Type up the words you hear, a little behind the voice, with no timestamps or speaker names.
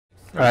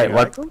All right,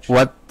 what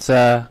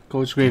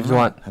Coach Graves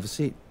want? Have a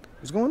seat.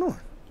 What's going on?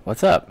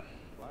 What's up?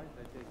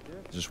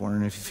 Just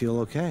wondering if you feel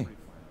okay.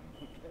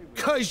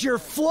 Cause your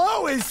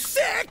flow is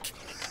sick.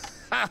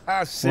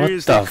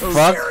 Seriously, what the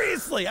fuck?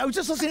 Seriously, I was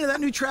just listening to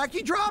that new track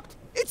you dropped.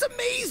 It's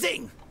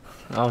amazing.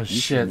 Oh you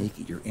shit! Should make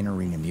it your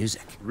in-arena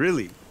music.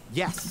 Really?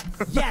 Yes.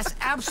 Yes,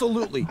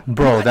 absolutely.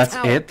 Bro, that's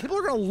it. People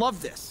are gonna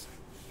love this.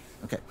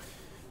 Okay.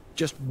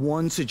 Just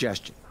one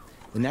suggestion.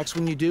 The next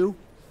one you do,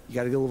 you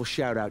gotta give a little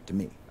shout out to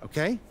me.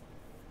 Okay?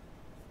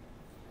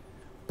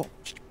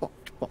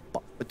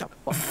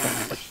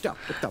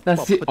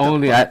 That's the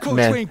only Coach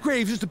man. Wayne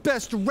Graves is the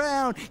best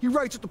around. He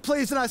writes up the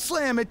plays and I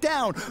slam it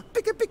down.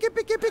 Pick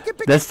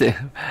it. That's the.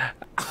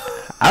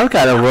 I'm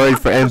kind of worried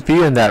for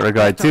MP in that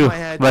regard too,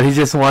 but he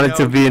just wanted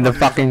to be in the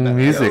fucking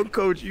music. Yo,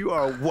 Coach, you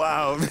are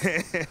wild,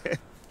 man.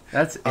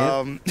 That's it.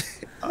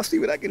 I'll see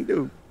what I can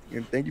do.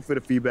 And thank you for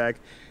the feedback.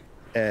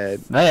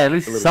 And hey, at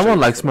least someone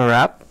likes my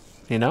rap,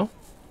 you know.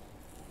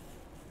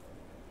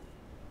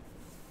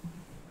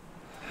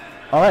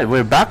 Alright,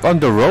 we're back on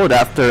the road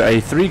after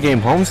a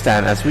 3-game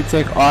homestand as we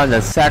take on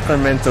the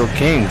Sacramento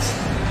Kings.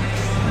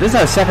 This is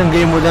our second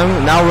game with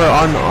them. Now we're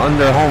on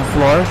their home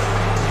floor.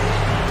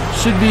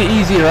 Should be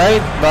easy, right?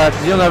 But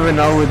you'll never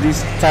know with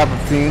these type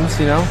of teams,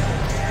 you know.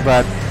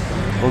 But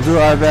we'll do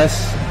our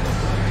best.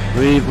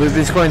 We've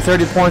been scoring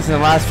 30 points in the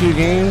last few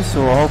games,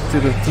 so we'll hope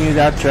to continue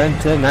that trend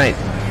tonight.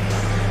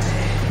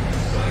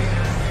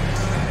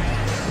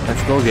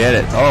 Let's go get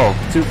it. Oh,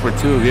 2 for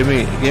 2. Give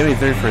me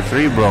 3 for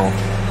 3, bro.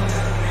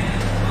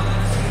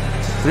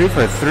 3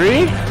 for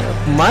 3?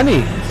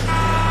 Money.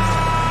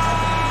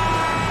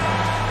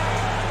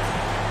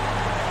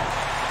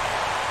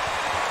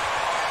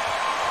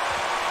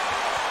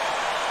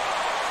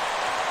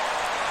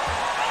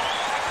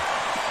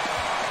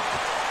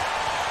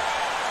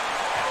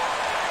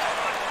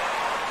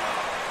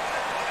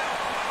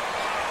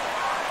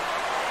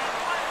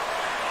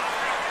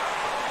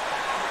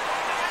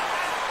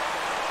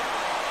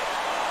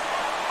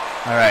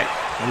 Alright,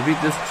 we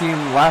beat this team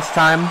last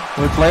time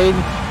we played.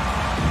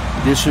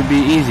 This should be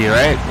easy,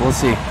 right? We'll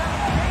see.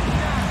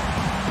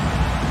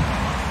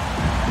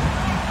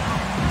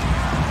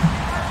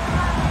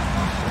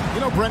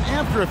 You know, Brent,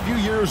 after a few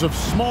years of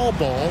small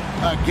ball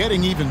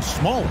getting even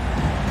smaller,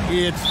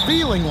 it's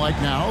feeling like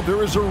now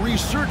there is a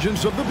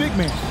resurgence of the big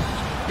man.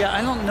 Yeah,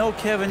 I don't know,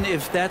 Kevin,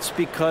 if that's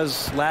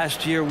because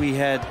last year we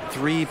had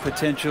 3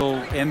 potential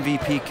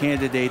MVP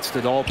candidates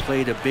that all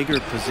played a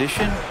bigger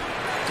position.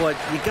 But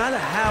you got to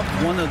have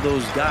one of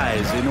those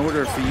guys in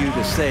order for you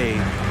to say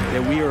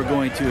that we are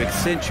going to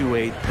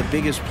accentuate the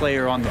biggest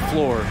player on the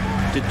floor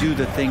to do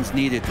the things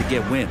needed to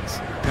get wins.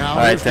 Now, all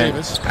right,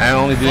 Davis. I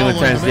only do it with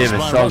Davis.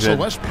 So good.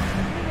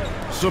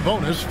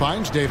 Sabonis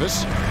finds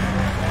Davis.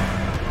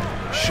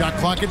 Shot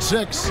clock at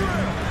 6.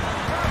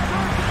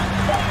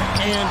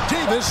 And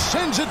Davis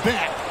sends it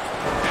back.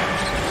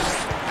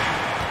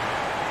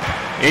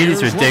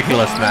 80's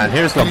ridiculous, man.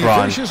 Here's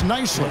LeBron. Finishes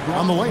nicely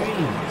on the way.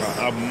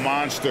 A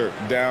monster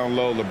down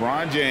low.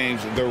 LeBron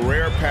James, the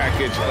rare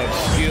package of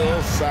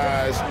skill,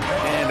 size,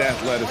 and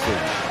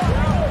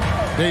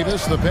athleticism.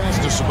 Davis, the pass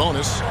to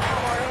Sabonis.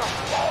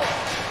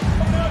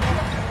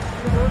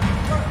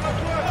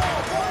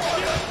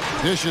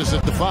 Dishes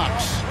at the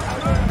Fox.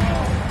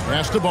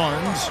 Pass to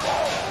Barnes.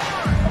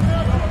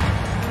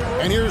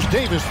 And here's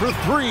Davis for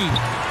 3.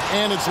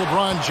 And it's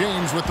LeBron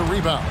James with the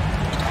rebound.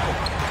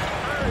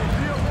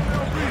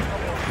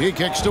 He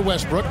kicks to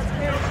Westbrook.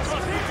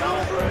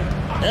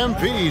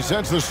 MP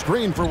sets the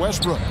screen for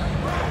Westbrook.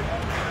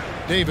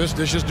 Davis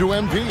dishes to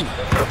MP.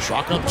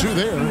 Chalk up 2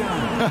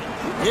 there.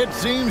 It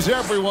seems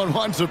everyone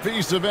wants a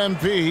piece of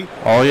MP.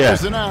 Oh, yeah.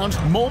 As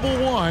announced, Mobile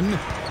One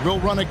will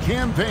run a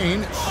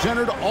campaign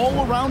centered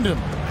all around him.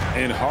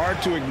 And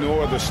hard to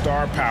ignore the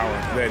star power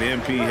that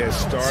MP has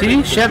started.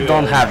 See, Shep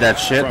don't have that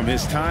shit. From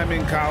his time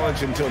in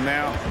college until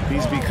now,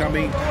 he's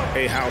becoming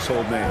a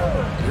household name.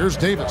 Here's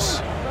Davis.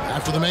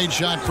 After the made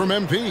shot from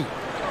MP.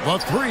 The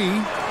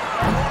 3.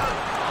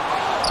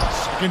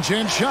 Second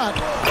chance shot.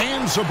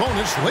 And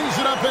Sabonis lays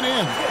it up and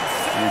in.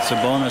 And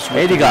Sabonis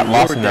with 80 got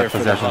lost in that there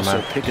possession, hustle,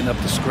 man. picking up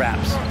the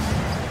scraps.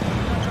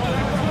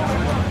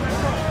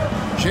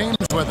 James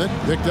with it.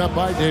 Picked up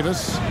by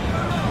Davis.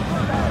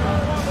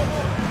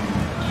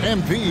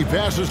 MP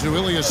passes to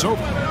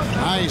Ilyasova.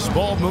 Nice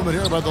ball movement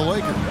here by the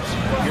Lakers.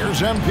 Here's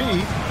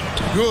MP.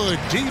 Good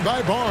D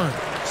by Barnes.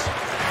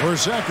 For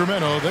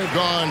Sacramento, they've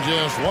gone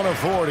just 1 of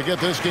 4 to get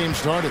this game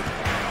started.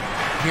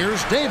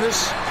 Here's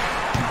Davis.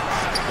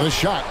 The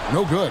shot,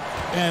 no good.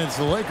 And it's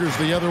the Lakers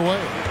the other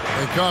way.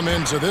 They come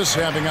into this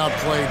having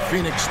outplayed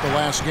Phoenix the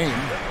last game.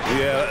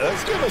 Yeah,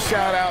 let's give a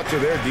shout out to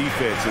their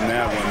defense in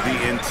that one. The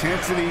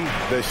intensity,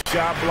 the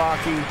shot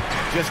blocking,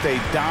 just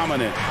a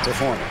dominant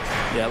performance.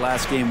 Yeah,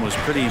 last game was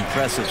pretty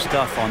impressive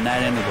stuff on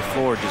that end of the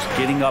floor, just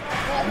getting up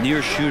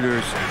near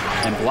shooters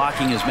and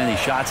blocking as many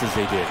shots as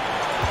they did.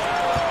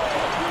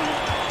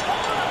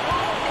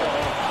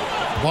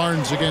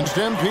 Barnes against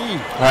MP.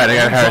 All right, I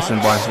got Harrison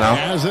Barnes now.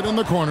 Has it in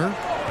the corner.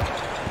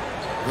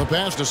 The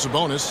pass to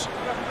Sabonis.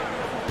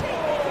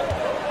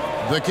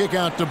 The kick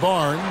out to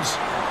Barnes.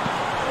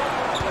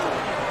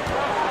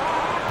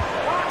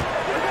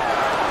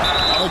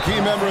 A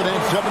key member of that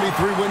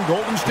 73-win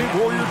Golden State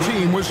Warrior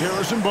team was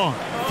Harrison Barnes.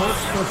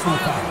 First personal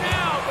foul.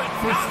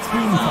 First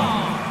team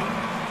foul.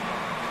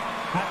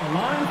 At the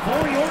line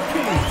for your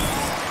Kings,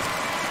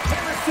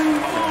 Harrison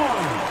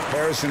Barnes.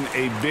 Harrison,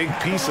 a big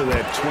piece of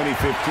that 2015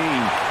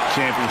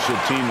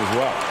 championship team as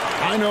well.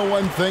 I know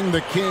one thing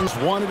the Kings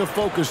wanted to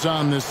focus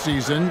on this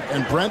season,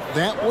 and Brent,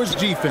 that was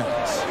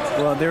defense.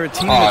 Well, they're a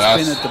team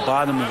that's been at the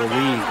bottom of the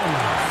league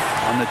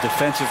on the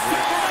defensive.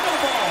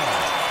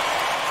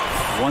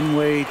 One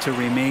way to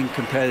remain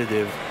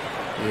competitive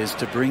is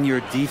to bring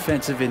your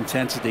defensive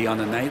intensity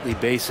on a nightly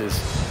basis.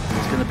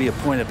 It's going to be a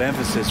point of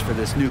emphasis for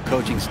this new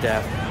coaching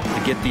staff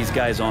to get these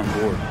guys on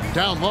board.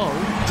 Down low,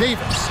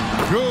 Davis.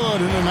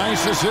 Good, and a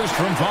nice assist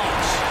from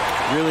Fox.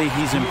 Really,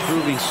 he's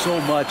improving so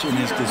much in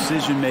his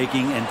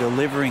decision-making and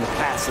delivering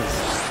passes.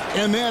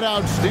 And that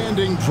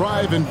outstanding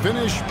drive and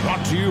finish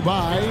brought to you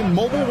by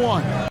Mobile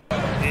One.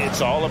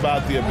 It's all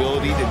about the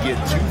ability to get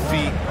 2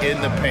 feet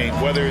in the paint,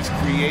 whether it's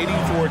creating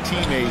for a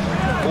teammate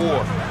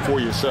or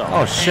for yourself.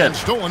 Oh, shit. And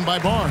stolen by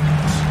Barnes.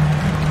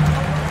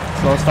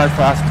 Slow start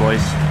fast,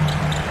 boys.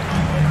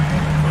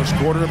 First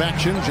quarter of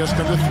action, just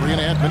under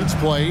 3.5 minutes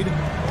played.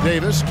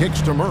 Davis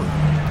kicks to Murray.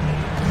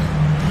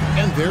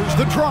 And there's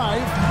the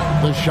drive.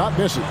 The shot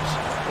misses.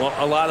 Well,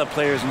 a lot of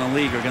players in the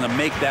league are going to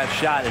make that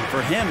shot, and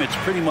for him, it's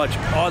pretty much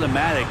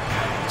automatic.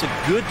 It's a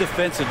good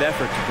defensive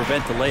effort to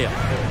prevent the layup.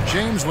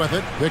 James with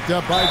it, picked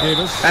up by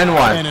Davis. And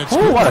one. And it's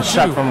Ooh, what a two.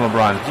 shot from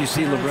LeBron. Did you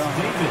see LeBron?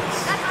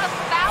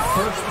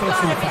 First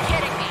personal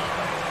foul.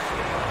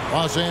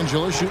 Los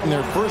Angeles shooting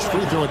their first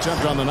free throw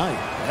attempt on the night.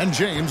 And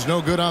James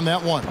no good on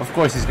that one. Of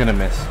course he's going to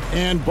miss.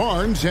 And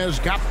Barnes has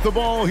got the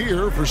ball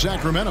here for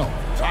Sacramento.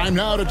 Time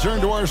now to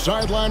turn to our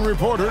sideline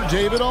reporter,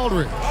 David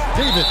Aldridge.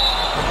 David.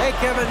 Hey,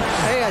 Kevin.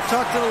 Hey, I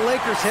talked to the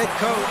Lakers head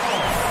coach.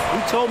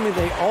 He told me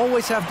they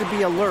always have to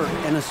be alert,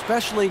 and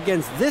especially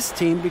against this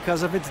team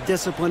because of its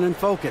discipline and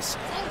focus.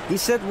 He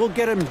said we'll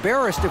get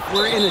embarrassed if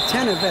we're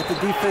inattentive at the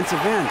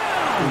defensive end.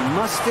 We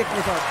must stick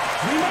with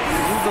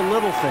the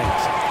little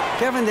things.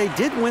 Kevin, they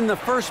did win the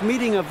first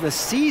meeting of the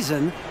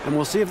season, and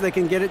we'll see if they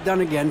can get it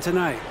done again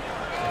tonight.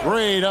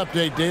 Great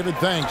update, David.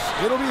 Thanks.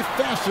 It'll be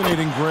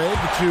fascinating, Greg,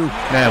 to...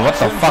 Man, what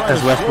the fuck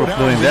is Westbrook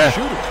doing there?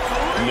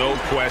 No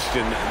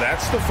question.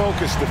 That's the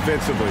focus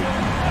defensively.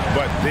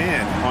 But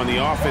then, on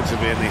the offensive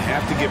end, they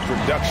have to get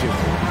production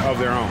of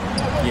their own.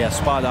 Yeah,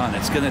 spot on.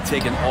 It's going to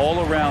take an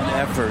all-around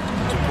effort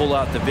to pull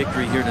out the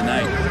victory here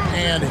tonight.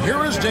 And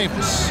here is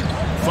Davis.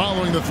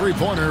 Following the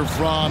three-pointer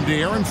from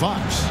De'Aaron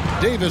Fox.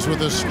 Davis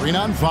with a screen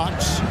on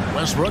Fox.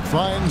 Westbrook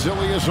finds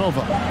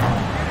Ilyasova.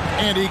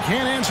 And he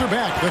can't answer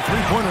back. The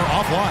three-pointer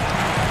offline.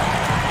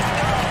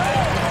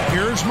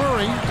 Here's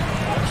Murray.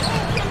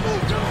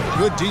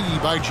 Good D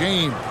by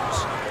James.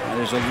 Now,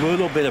 there's a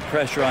little bit of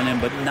pressure on him,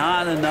 but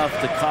not enough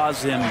to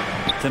cause him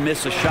to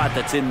miss a shot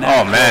that's in that.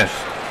 Oh, man.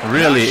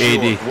 Really,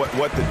 AD.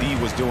 What the D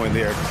was doing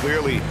there,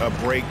 clearly a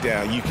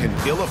breakdown. You can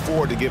ill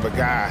afford to give a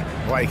guy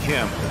like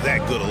him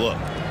that good a look.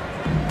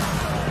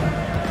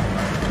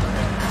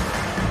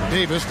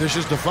 Davis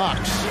dishes to Fox.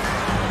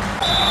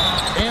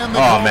 And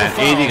oh, man.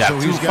 AD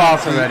got two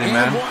fouls already,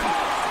 man.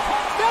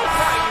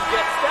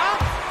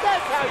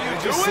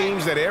 It just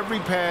seems that every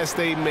pass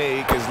they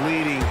make is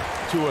leading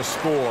to a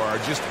score.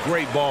 Just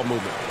great ball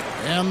movement.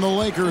 And the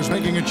Lakers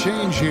making a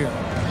change here.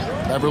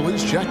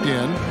 Everly's checked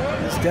in.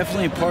 It's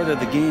definitely a part of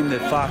the game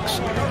that Fox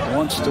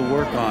wants to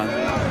work on.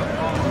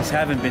 These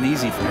haven't been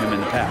easy for him in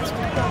the past.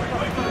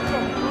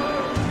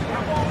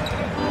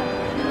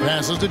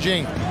 Passes to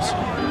James.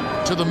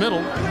 To the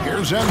middle.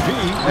 Here's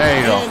MP. There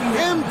you go.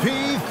 And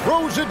MP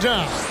throws it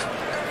down.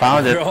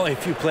 Found it. There are only a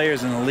few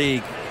players in the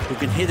league who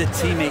can hit a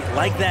teammate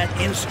like that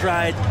in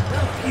stride.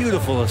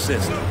 Beautiful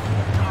assist.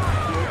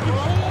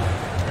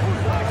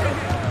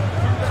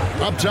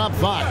 Up top,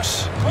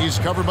 Fox. He's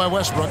covered by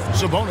Westbrook.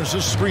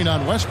 Sabonis' screen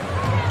on Westbrook.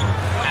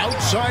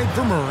 Outside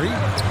for Murray.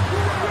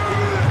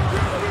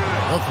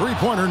 A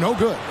three-pointer, no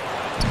good.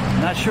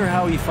 Not sure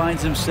how he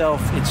finds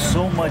himself in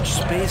so much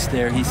space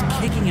there. He's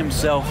kicking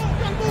himself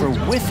for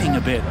whiffing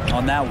a bit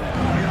on that one.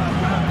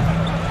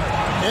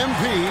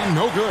 MP,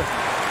 no good.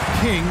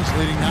 Kings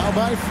leading now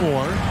by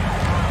 4.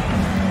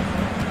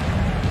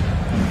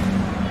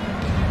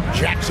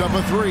 Jacks up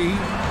a 3.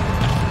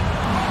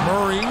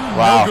 Murray,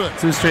 wow, no good.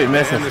 2 straight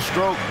misses. And the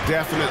stroke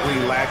definitely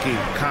lacking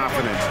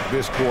confidence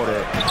this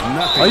quarter.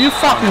 Nothing. Are you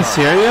fucking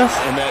serious?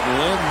 And that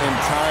length and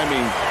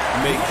timing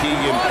make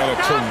Keegan a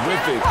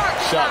terrific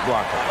shot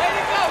blocker.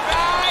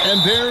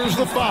 And there's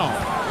the foul.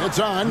 It's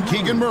on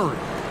Keegan Murray.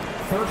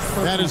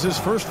 That is his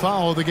first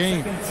foul of the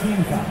game.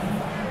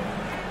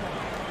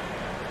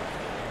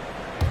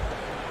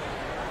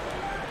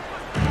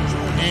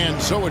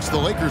 And so it's the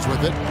Lakers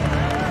with it.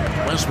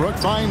 Westbrook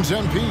finds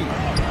MP.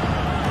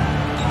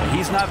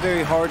 He's not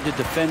very hard to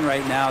defend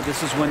right now.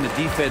 This is when the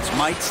defense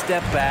might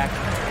step back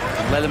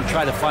and let him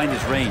try to find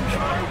his range.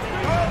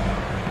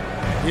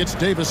 It's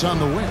Davis on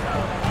the wing.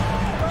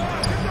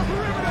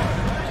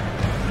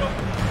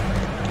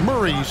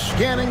 Murray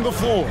scanning the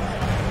floor.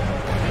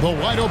 The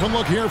wide open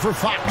look here for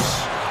Fox.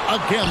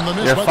 Again, the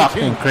miss You're by the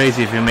fucking Kings.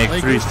 crazy if you make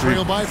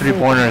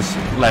three-pointers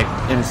like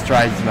in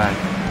strides, man.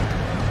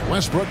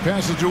 Westbrook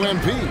passes to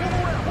MP.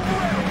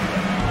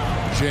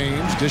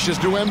 James dishes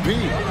to MP.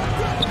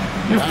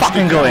 You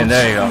fucking go in.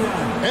 There you go.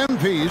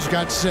 MP's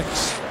got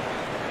 6.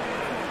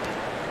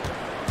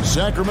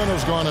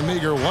 Sacramento's gone a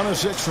meager 1 of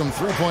 6 from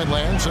three-point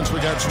land since we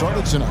got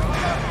started tonight.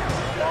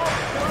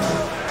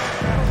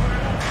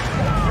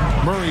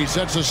 Murray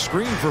sets a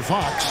screen for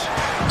Fox.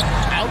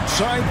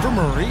 Outside for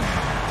Murray.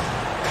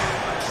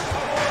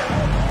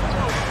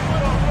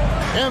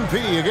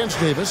 MP against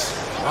Davis.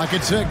 Lock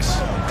at 6.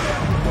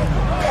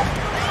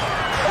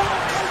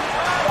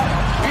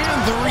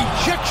 And the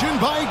rejection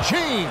by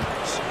James.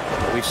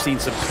 We've seen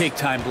some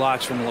big-time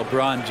blocks from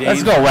LeBron Let's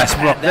James. go,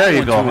 Westbrook. There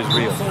you go.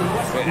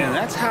 And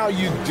that's how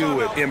you do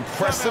it.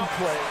 Impressive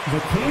play. The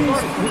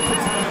Kings with the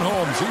time.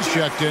 Holmes, he's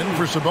checked in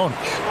for Sabonis.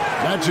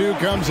 Matu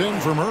comes in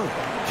for Murray.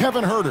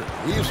 Kevin Herter,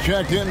 he's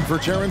checked in for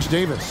Terrence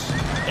Davis.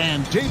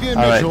 And Davian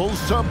Mitchell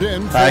subbed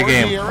in for tie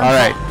game. De'Aaron All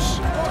right.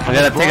 Fox. We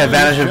gotta take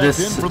advantage of this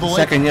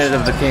second unit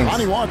of the Kings.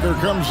 Lonnie Walker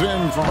comes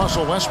in for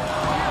Russell Westbrook.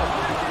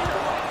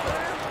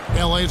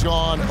 LA's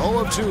gone 0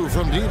 of 2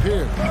 from deep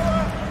here.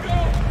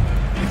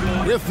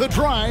 With the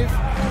drive.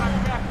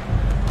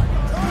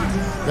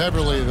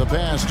 Beverly, the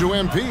pass to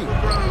MP.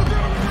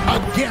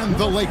 Again,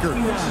 the Lakers.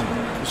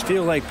 I just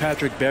feel like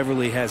Patrick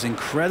Beverly has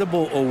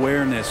incredible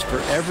awareness for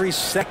every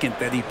second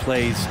that he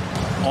plays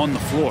on the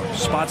floor.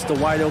 Spots the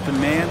wide open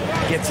man,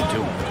 gets it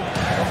to him.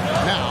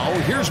 Now,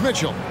 here's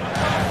Mitchell.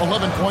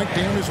 11-point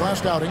game his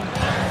last outing.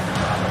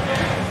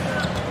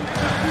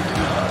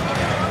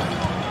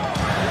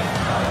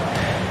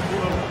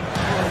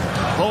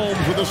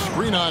 Holmes with a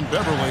screen on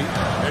Beverly.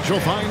 Mitchell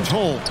finds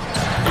Holmes.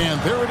 And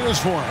there it is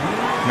for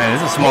him. Man,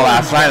 this is a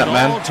small-ass lineup,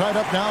 man. All tied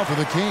up now for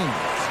the Kings.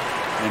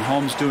 And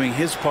Holmes doing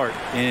his part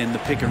in the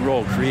pick and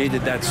roll.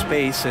 Created that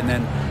space and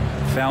then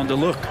found a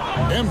look.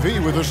 MP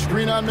with a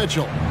screen on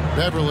Mitchell.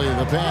 Beverly,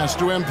 the pass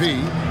to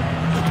MP.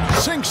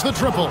 Sinks the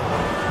triple.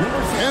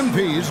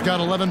 MP's got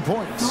 11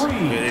 points.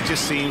 And it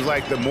just seems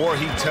like the more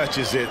he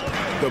touches it,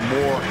 the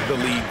more the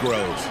lead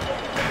grows.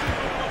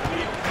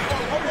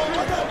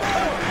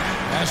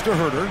 Pass to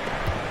Herter.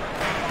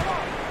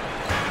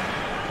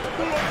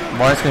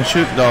 Boys can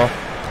shoot, though.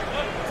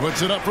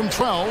 Puts it up from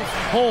 12.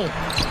 Holmes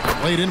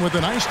laid in with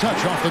a nice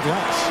touch off the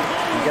glass.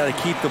 You got to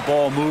keep the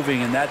ball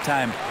moving, and that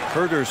time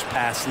Herter's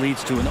pass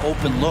leads to an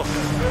open look.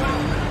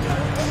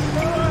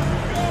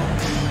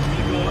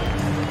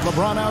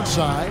 LeBron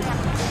outside.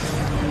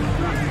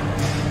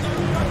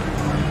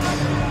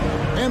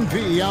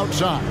 MP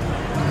outside.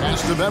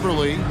 Pass to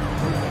Beverly.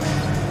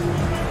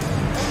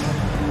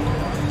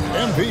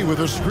 MP with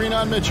a screen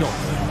on Mitchell.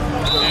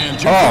 And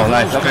oh,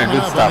 nice. Okay,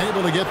 good stuff.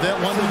 Able to get that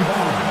one to the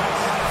ball.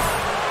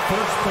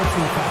 First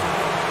personal foul.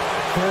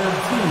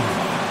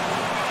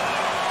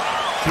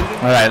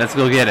 13. All right, let's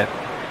go get it.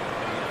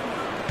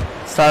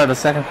 Start of the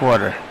second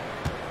quarter.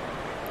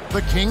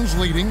 The Kings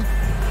leading.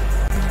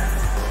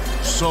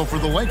 So for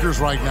the Lakers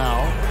right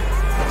now,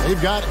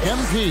 they've got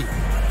MP.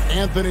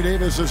 Anthony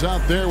Davis is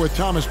out there with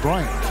Thomas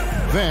Bryant.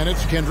 Then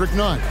it's Kendrick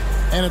Nunn.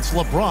 And it's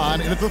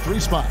LeBron in at the 3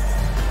 spot.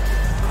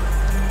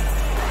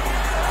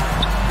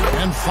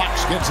 And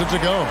Fox gets it to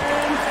go.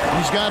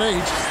 He's got 8.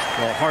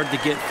 Well, hard to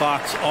get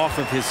Fox off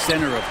of his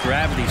center of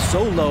gravity.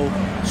 So low,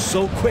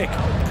 so quick,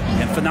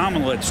 and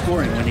phenomenal at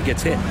scoring when he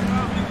gets hit.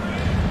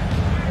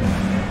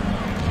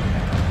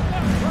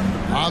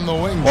 On the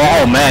wing.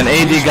 Oh, man,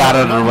 AD got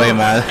out of the way,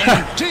 man.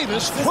 And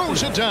Davis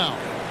throws it down.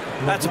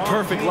 That's a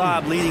perfect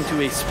lob leading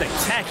to a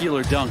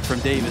spectacular dunk from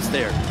Davis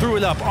there. Threw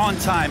it up on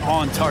time,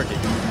 on target.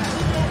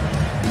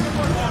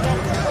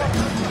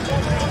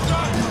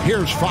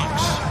 Here's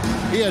Fox.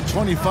 He had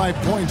 25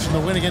 points in the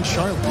win against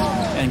Charlotte.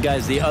 And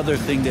guys, the other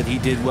thing that he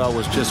did well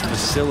was just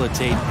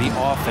facilitate the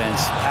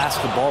offense.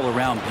 Passed the ball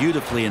around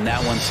beautifully in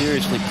that one.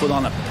 Seriously put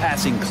on a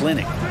passing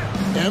clinic.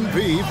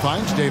 MP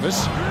finds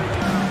Davis.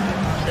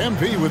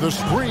 MP with a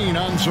screen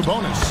on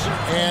Sabonis.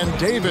 And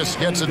Davis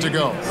gets it to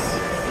go.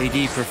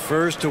 AD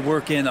prefers to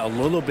work in a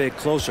little bit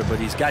closer, but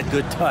he's got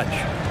good touch.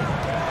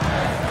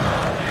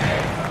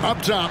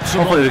 Up top, Sabonis.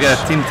 Hopefully we get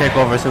a team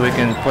takeover so we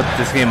can put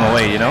this game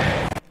away, you know?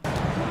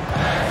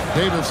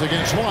 Davis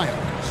against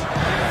Lyons.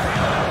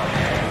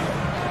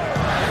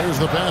 Here's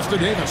the pass to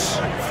Davis.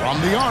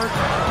 From the arc.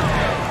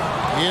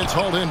 It's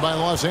hauled in by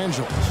Los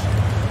Angeles.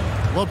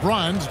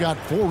 LeBron's got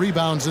 4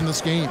 rebounds in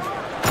this game.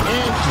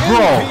 And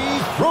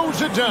MP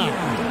throws it down.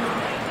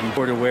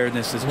 Court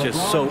awareness is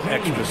just so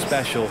extra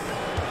special.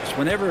 Just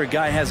whenever a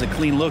guy has a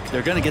clean look,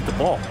 they're going to get the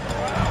ball.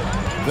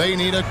 They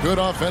need a good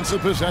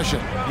offensive possession.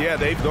 Yeah,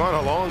 they've gone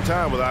a long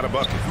time without a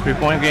bucket.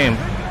 3-point game.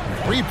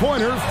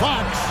 3-pointer,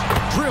 Fox.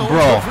 Drills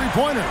Bro. the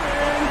 3-pointer.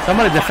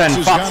 Somebody defend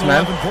Fox,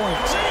 man.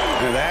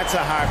 And that's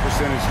a high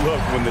percentage look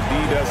when the D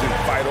doesn't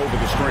fight over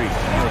the screen.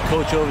 The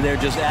coach over there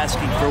just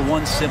asking for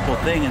one simple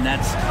thing, and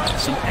that's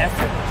some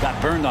effort.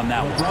 Got burned on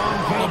that one.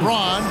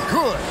 LeBron,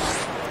 good.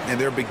 And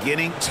they're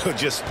beginning to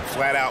just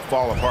flat out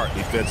fall apart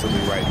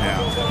defensively right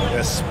now,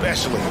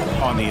 especially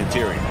on the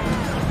interior.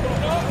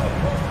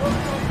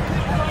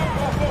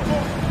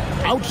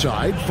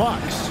 Outside,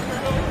 Fox.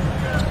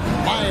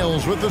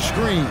 Miles with the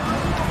screen.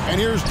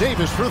 And here's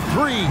Davis for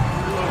three.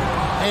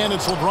 And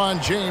it's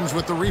LeBron James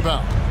with the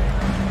rebound.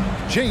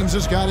 James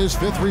has got his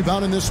 5th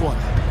rebound in this one.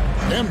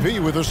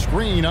 MP with a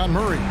screen on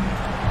Murray.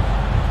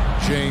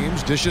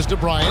 James dishes to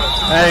Bryant.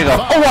 There you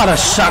go. Oh, what a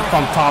shot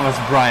from Thomas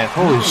Bryant.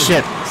 Holy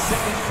shit.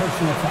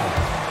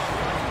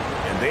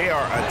 And they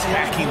are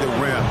attacking the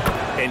rim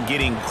and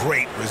getting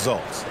great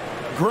results.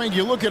 Greg,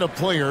 you look at a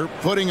player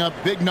putting up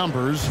big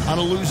numbers on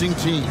a losing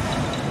team.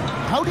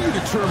 How do you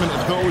determine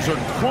if those are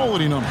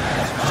quality numbers,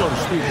 so to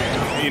speak?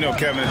 You know,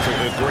 Kevin, it's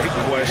a great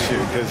question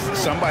because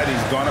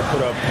somebody's going to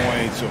put up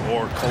points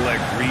or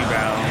collect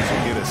rebounds or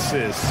get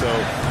assists. So,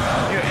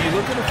 you know, you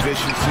look at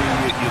efficiency,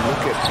 you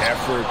look at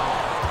effort,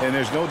 and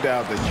there's no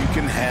doubt that you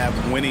can have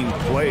winning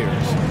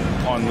players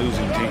on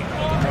losing teams.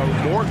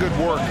 More good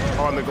work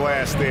on the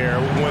glass there.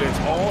 When it's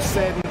all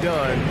said and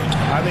done,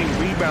 I think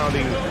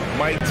rebounding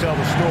might tell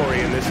the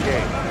story in this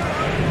game.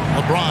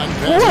 LeBron.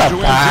 What a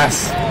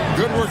pass.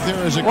 Good work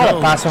there as it What goes.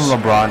 a pass from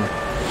LeBron.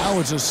 Now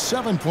it's a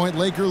 7-point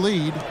Laker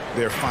lead.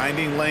 They're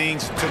finding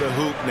lanes to the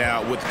hoop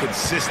now with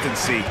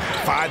consistency.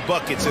 5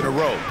 buckets in a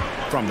row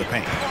from the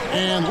paint.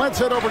 And let's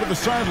head over to the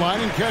sideline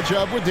and catch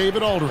up with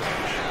David Aldridge.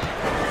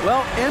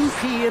 Well,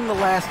 MP in the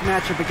last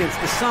matchup against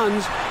the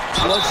Suns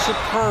was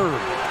superb.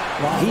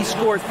 He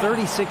scored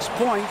 36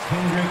 points.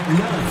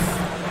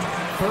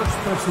 First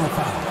personal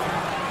foul.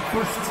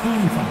 First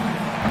team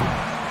foul.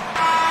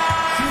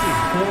 Shooting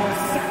for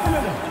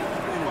Sacramento.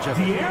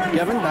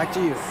 Kevin, back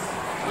to you.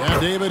 Yeah,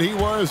 David, he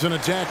was in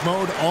attack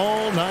mode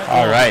all night long.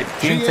 All right,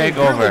 team GA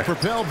takeover. really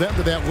propelled them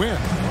to that win.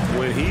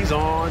 When he's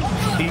on,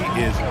 he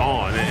is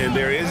on. And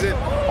there isn't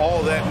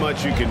all that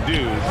much you can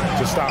do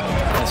to stop him.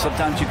 And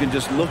sometimes you can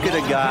just look at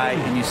a guy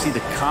and you see the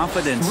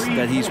confidence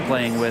that he's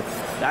playing with.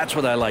 That's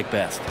what I like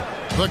best.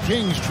 The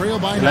Kings trail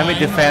by 9. Let me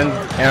defend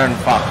Aaron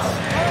Fox.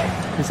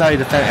 This is how you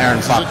defend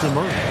Aaron Fox.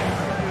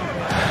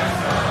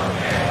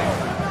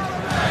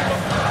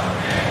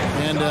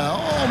 And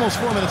almost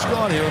 4 minutes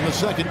gone here in the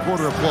second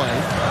quarter of play.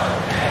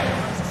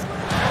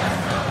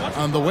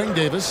 On the wing,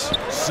 Davis.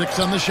 6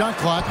 on the shot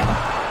clock.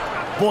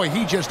 Boy,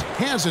 he just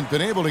hasn't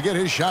been able to get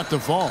his shot to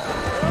fall.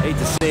 Hate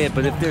to say it,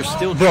 but if they're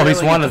still Bro, he's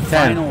trailing 1 at of the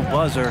 10. final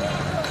buzzer,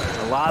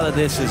 a lot of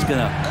this is going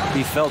to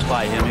be felt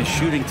by him. His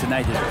shooting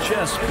tonight has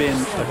just been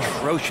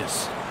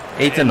atrocious.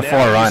 8 and 4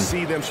 now run. you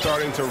see them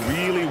starting to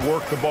really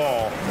work the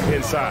ball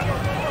inside.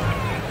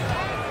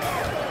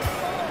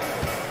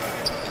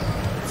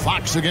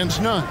 Fox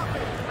against none.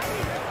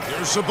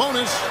 Here's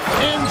Sabonis.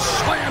 And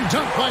slam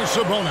dunk by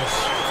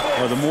Sabonis.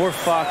 Well, the more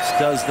Fox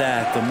does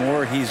that, the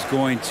more he's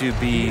going to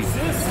be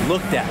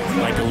looked at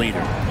like a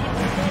leader.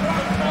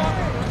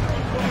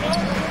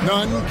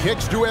 Nunn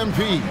kicks to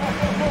MP.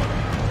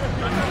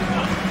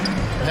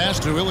 Pass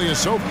to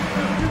Ilyasova.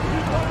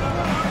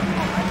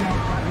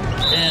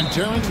 And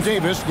Terrence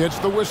Davis gets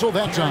the whistle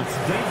that time.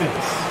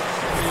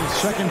 His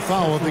second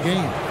foul of the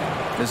game.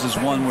 This is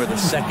one where the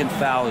second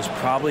foul is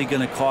probably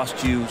going to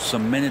cost you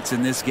some minutes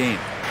in this game.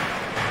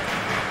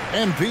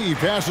 MP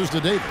passes to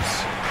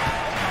Davis.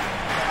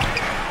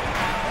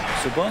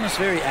 Sabonis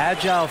very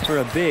agile for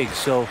a big,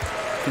 so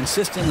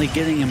consistently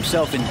getting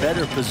himself in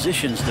better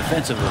positions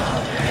defensively.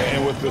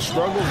 And with the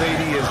struggles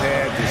AD has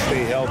had to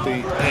stay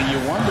healthy, and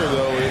you wonder,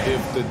 though,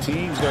 if the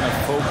team's going to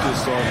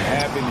focus on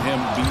having him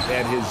be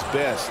at his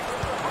best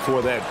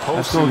for that postseason.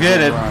 Let's go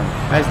get it.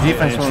 Nice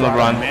defense from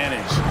LeBron.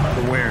 Manage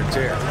the wear and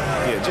tear.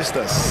 Yeah, just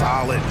a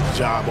solid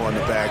job on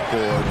the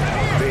backboard.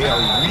 They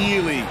are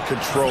really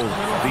controlling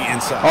the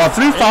inside. Oh,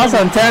 3 fouls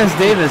on Terrence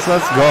Davis.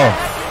 Let's go.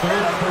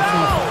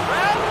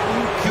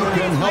 Keep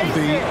him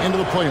healthy into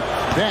the playoff.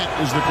 That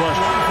is the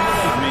question.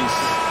 I mean,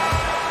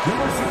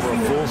 for a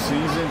full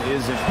season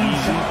isn't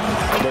easy,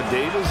 but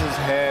Davis has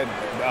had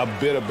a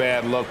bit of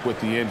bad luck with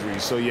the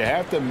injuries, so you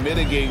have to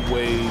mitigate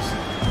ways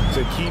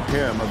to keep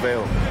him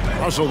available.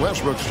 Russell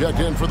Westbrook's checked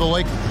in for the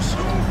Lakers.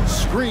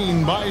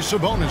 Screen by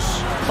Sabonis.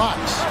 Fox.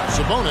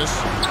 Sabonis.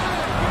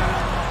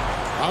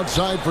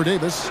 Outside for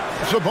Davis.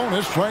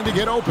 Sabonis trying to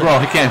get open. Bro,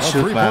 he can't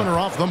shoot, man. A 3-pointer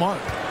off the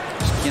mark.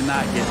 Just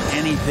cannot get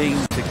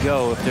anything to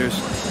go. If there's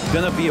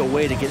going to be a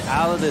way to get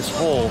out of this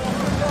hole,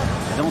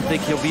 I don't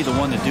think he'll be the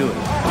one to do it.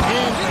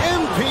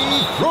 And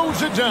MP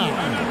throws it down.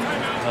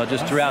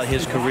 Just throughout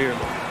his career.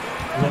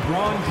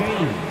 LeBron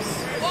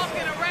James.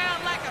 Walking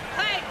around like a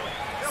plank.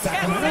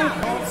 Sacramento.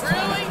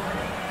 Really?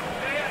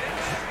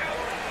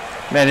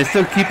 Man, they're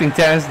still keeping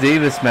Terrence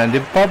Davis, man.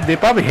 They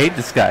probably hate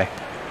this guy.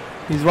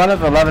 He's 1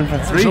 of 11 for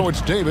 3. So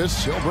it's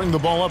Davis. He'll bring the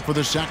ball up for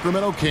the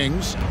Sacramento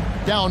Kings.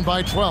 Down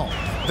by 12.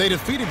 They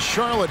defeated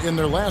Charlotte in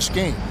their last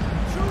game.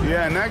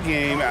 Yeah, in that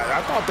game,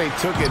 I thought they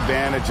took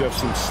advantage of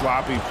some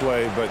sloppy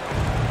play, but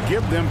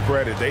give them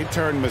credit. They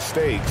turned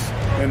mistakes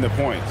into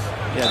points.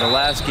 Yeah, the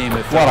last game, it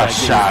What felt a like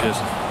shot. they were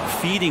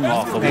just feeding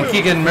off the And wing.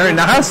 Keegan Murray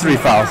now has 3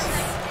 fouls.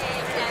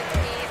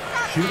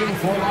 Shooting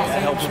for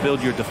That helps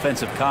build your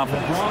defensive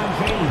confidence.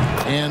 LeBron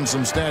James. And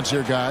some stats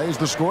here, guys.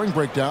 The scoring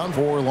breakdown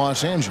for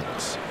Los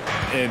Angeles.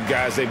 And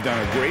guys, they've done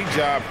a great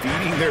job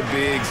feeding their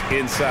bigs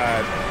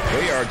inside.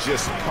 They are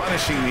just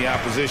punishing the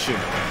opposition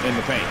in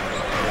the paint.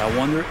 I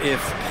wonder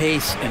if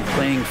pace and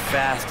playing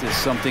fast is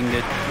something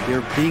that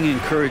they're being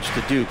encouraged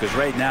to do, because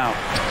right now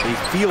they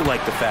feel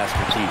like the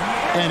faster team.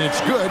 And it's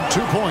good,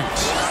 2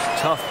 points.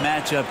 Tough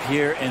matchup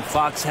here, and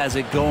Fox has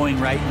it going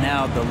right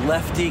now. The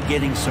lefty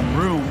getting some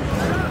room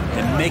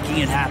and making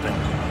it happen.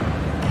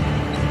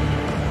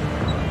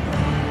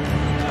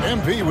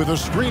 MP with a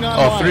screen on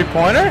Oh,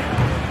 three-pointer?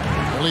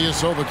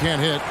 Ilyasova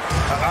can't hit.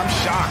 I'm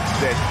shocked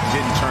that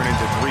didn't turn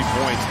into 3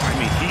 points. I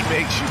mean, he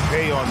makes you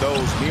pay on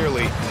those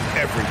nearly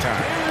every time.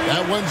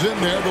 That one's in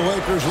there. The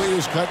Lakers' lead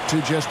is cut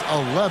to just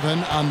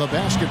 11 on the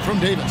basket from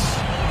Davis.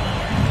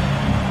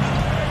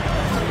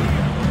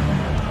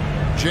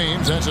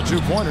 James, that's a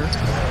two-pointer.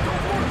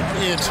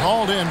 It's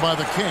hauled in by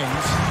the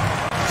Kings.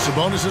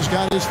 Sabonis has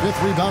got his 5th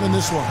rebound in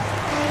this one.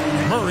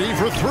 Murray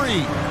for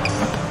 3.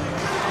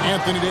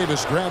 Anthony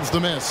Davis grabs the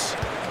miss.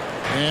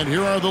 And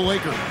here are the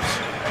Lakers.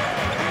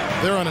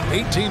 They're on an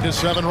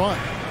 18-7 run.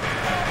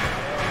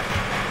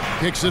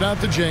 Kicks it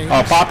out to James.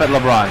 Oh, pop it,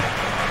 LeBron.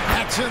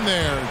 That's in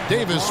there.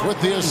 Davis with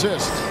the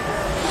assist.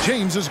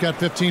 James has got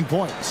 15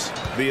 points.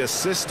 The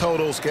assist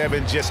totals,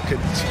 Kevin, just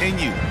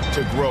continue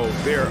to grow.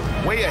 They're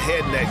way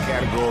ahead in that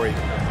category.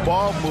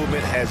 Ball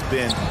movement has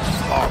been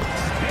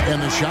flawless.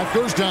 And the shot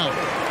goes down.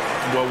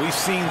 Well, we've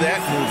seen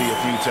that movie a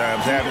few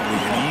times, haven't we?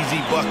 An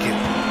easy bucket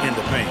in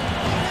the paint.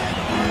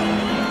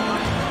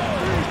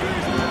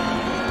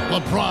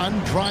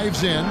 LeBron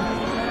drives in.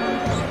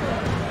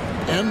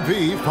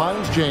 MP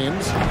finds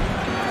James.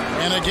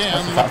 And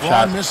again,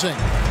 LeBron missing.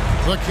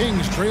 The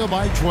Kings trail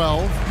by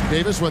 12.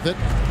 Davis with it.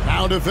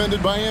 Now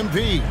defended by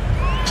MP.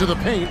 To the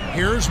paint.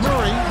 Here's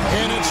Murray.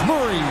 And it's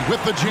Murray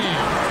with the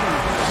jam.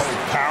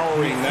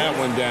 Powering that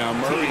one down.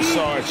 Murray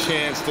saw a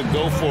chance to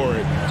go for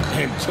it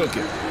and took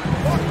it.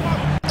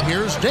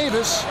 Here's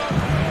Davis.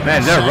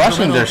 Man, they're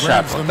rushing their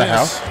shots. What the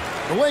hell?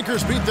 The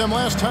Lakers beat them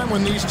last time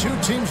when these two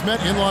teams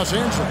met in Los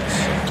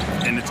Angeles.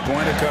 And it's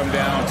going to come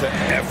down to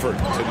effort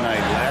tonight.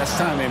 Last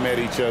time they met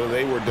each other,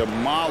 they were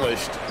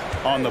demolished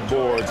on the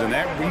boards, and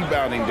that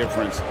rebounding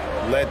difference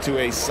led to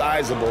a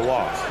sizable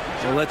loss.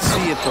 Well, let's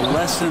see if the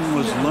lesson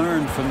was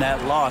learned from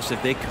that loss.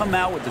 If they come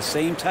out with the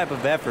same type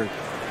of effort,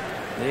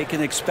 they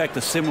can expect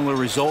a similar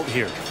result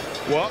here.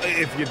 Well,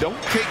 if you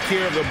don't take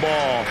care of the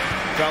ball,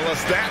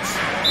 fellas, that's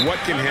what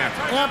can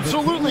happen.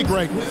 Absolutely,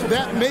 Greg.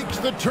 That makes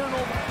the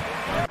turnover.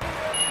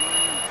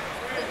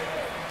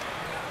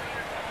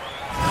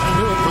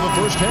 For the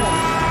first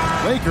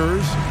half,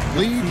 Lakers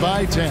lead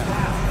by 10.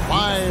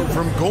 5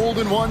 from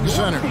Golden One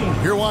Center.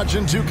 You're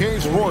watching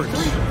 2K Sports.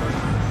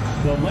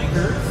 The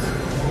Lakers,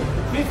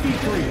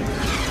 53.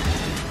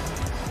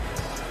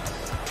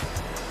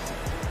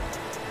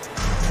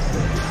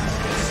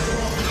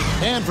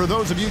 And for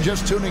those of you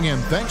just tuning in,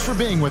 thanks for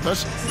being with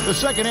us. The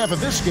second half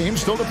of this game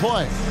still to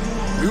play.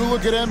 You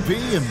look at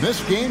MP in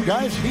this game,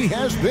 guys, he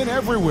has been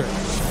everywhere.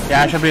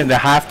 Yeah, it should be in the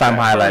halftime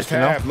highlights, you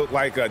know? Half looked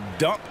like a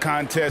dunk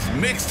contest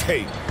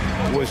mixtape.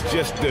 Was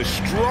just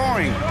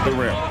destroying the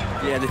rim.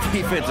 Yeah, the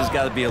defense has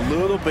got to be a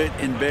little bit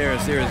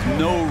embarrassed. There is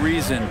no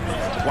reason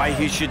why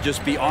he should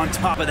just be on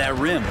top of that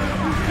rim.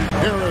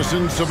 Harris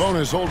and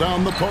Sabonis hold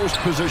down the post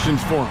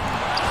positions for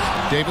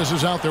him. Davis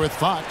is out there with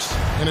Fox,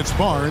 and it's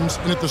Barnes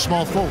in at the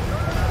small forward.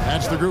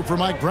 That's the group for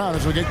Mike Brown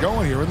as we get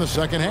going here in the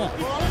second half.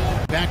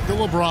 Back to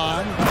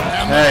LeBron.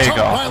 And there you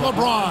go. By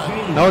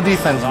LeBron. No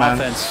defense, man.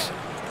 Offense.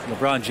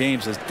 LeBron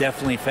James has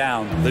definitely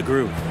found the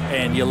groove,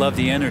 and you love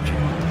the energy.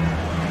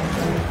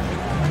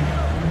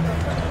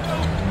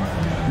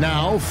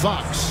 Now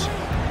Fox.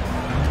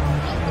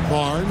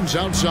 Barnes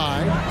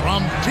outside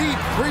from deep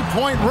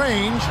three-point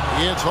range.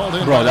 It's hauled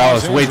in. Bro, that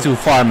was way too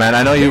far, man.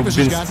 I know you've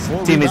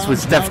been teammates with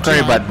Steph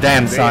Curry, but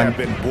damn, son.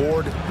 They have been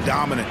board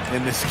dominant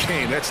in this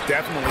game. That's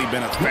definitely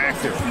been a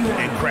factor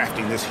in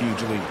crafting this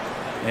huge lead.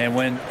 And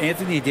when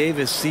Anthony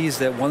Davis sees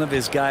that one of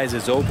his guys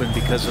is open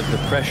because of the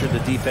pressure the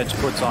defense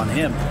puts on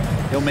him,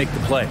 he'll make the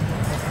play.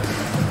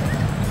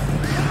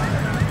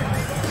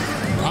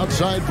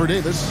 Outside for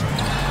Davis.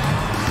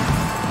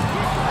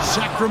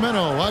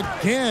 Sacramento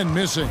again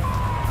missing.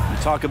 You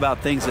talk about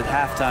things at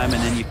halftime, and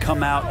then you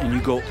come out and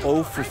you go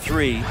 0 for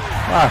 3.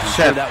 Oh,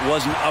 shit. Sure that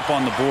wasn't up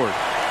on the board.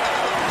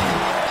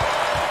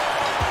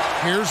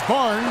 Here's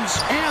Barnes,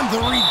 and the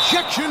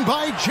rejection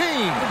by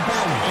James.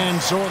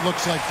 And so it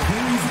looks like the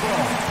Kings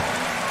ball.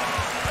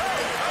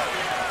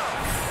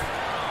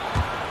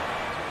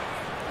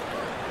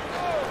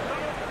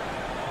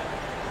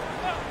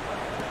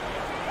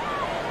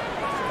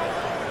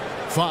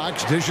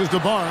 Fox dishes to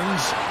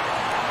Barnes.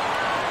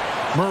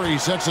 Murray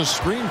sets a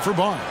screen for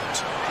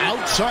Barnes.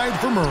 Outside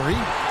for Murray.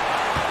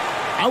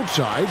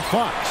 Outside,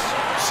 Fox.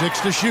 6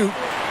 to shoot.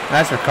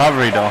 Nice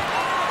recovery, though.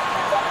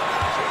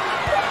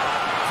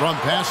 From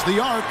past the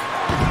arc.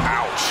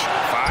 Ouch.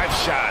 5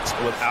 shots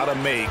without a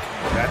make.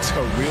 That's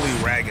a really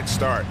ragged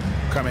start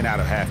coming out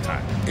of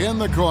halftime. In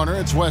the corner,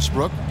 it's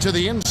Westbrook to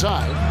the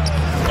inside.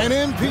 And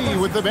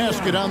MP with the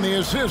basket on the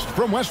assist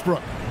from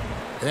Westbrook.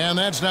 And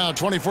that's now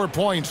 24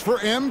 points for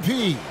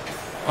MP.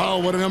 Oh,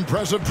 what an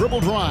impressive dribble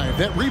drive.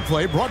 That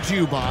replay brought to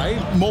you by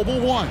Mobile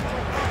One.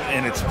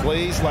 And it's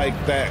plays like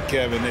that,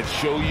 Kevin, that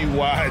show you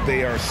why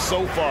they are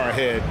so far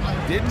ahead.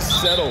 Didn't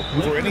settle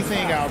for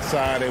anything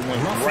outside and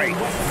went right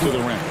to the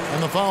rim.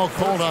 And the foul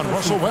called on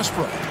Russell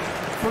Westbrook.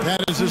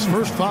 That is his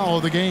first foul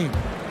of the game.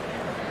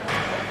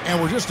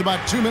 And we're just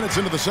about 2 minutes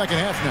into the second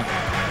half now.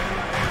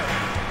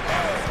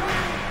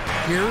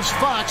 Here's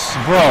Fox.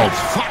 Bro. It's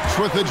Fox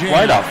with the jam.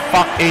 Why the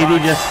fuck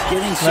AD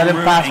just let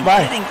him pass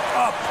by?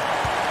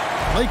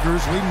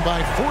 Lakers leading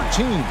by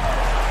 14.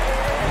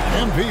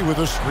 MP with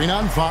a screen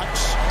on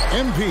Fox.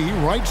 MP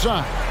right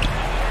side.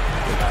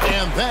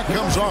 And that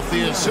comes off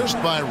the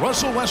assist by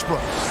Russell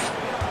Westbrook.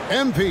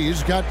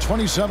 MP's got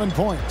 27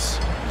 points.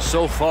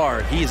 So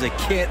far, he's a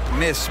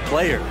can't-miss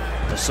player.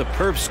 A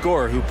superb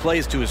scorer who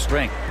plays to his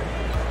strength.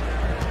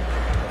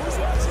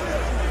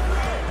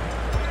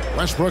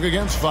 Westbrook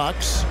against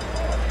Fox.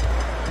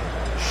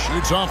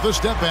 Shoots off the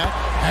step back,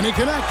 and he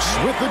connects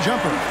with the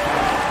jumper.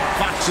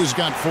 Fox has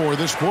got 4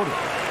 this quarter.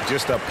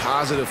 Just a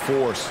positive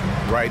force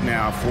right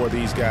now for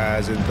these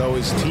guys. And though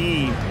his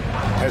team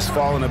has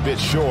fallen a bit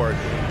short,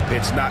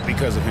 it's not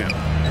because of him.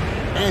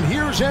 And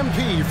here's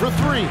MP for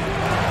 3.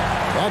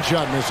 That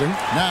shot missing.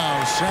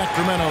 Now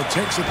Sacramento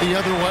takes it the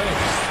other way.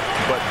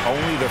 But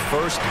only the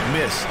first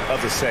miss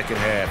of the second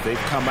half. They've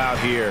come out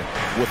here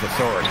with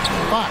authority.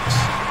 Fox.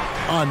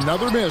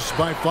 Another miss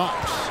by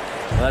Fox.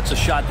 Well, that's a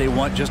shot they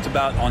want just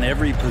about on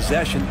every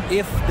possession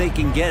if they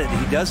can get it.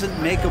 He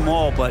doesn't make them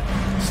all, but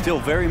still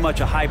very much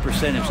a high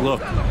percentage look.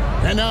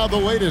 And now the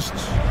latest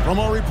from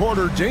our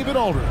reporter, David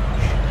Aldridge.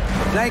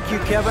 Thank you,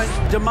 Kevin.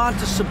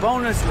 Domantas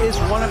Sabonis is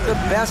one of the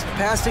best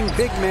passing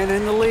big men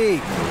in the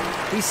league.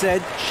 He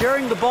said,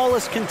 sharing the ball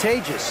is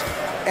contagious.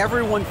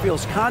 Everyone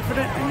feels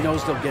confident and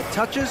knows they'll get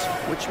touches,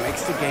 which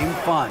makes the game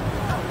fun.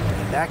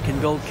 And that can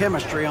build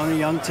chemistry on a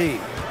young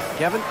team.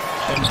 Kevin?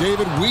 And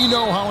David, we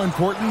know how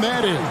important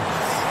that is.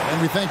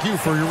 And we thank you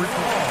for your report.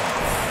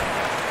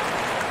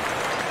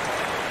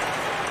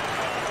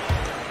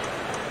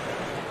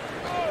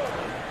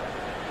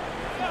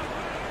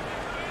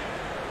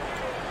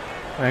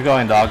 Where you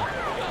going, dog?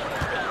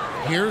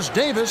 Here's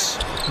Davis.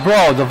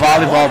 Bro, the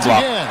volleyball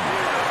block. Again.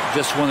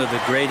 Just one of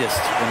the greatest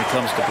when it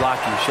comes to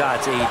blocking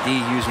shots. AD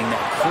using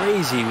that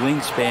crazy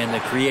wingspan to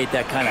create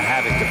that kind of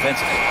havoc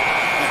defensively.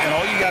 And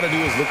all you got to do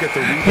is look at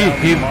the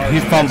rebound. He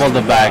fumbled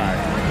the bag.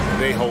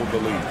 They hold the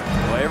lead.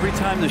 Well, every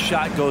time the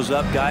shot goes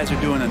up, guys are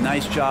doing a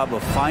nice job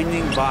of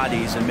finding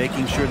bodies and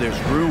making sure there's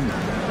room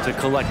to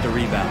collect the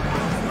rebound.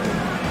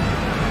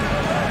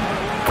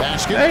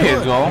 Basket. There you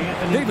good. go.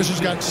 Davis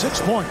has got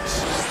 6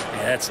 points.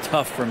 Yeah, that's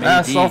tough from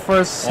That's AD. so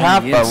first on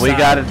half, the but we inside.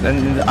 got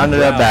it under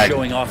that bag.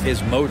 Showing off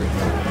his motor.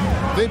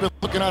 They've been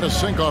looking out of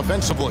sync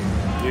offensively.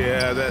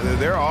 Yeah,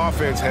 their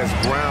offense has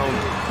ground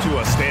to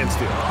a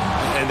standstill.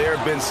 And there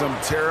have been some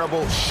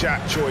terrible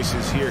shot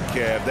choices here,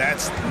 Kev.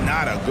 That's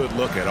not a good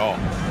look at all.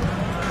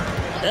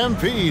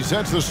 MP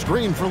sets the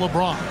screen for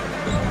LeBron.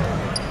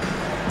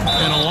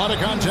 And a lot of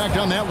contact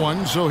on that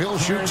one, so he'll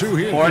shoot 2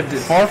 here.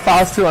 Four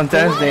fouls, 2 on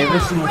Terrence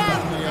Davis.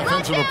 The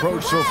offensive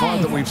approach so far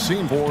that we've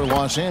seen for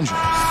Los Angeles.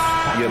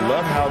 You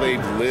love how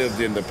they've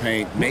lived in the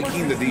paint,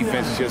 making the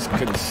defense just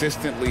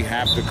consistently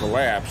have to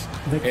collapse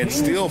and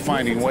still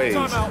finding ways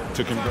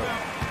to convert.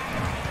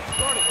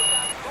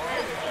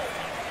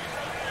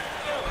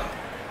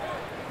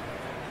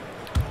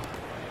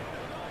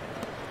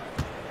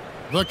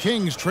 The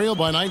Kings trail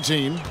by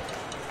 19.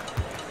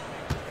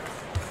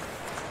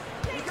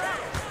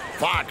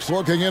 Fox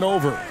looking it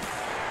over.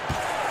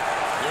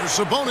 Here's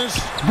Sabonis.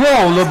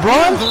 Bro,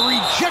 LeBron? The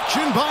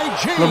rejection by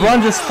James.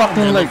 LeBron just fucking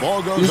And the like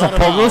ball goes use a out of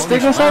pogo bounds.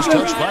 stick or Last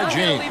something? touch by Leave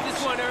James.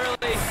 this one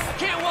early.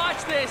 Can't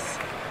watch this.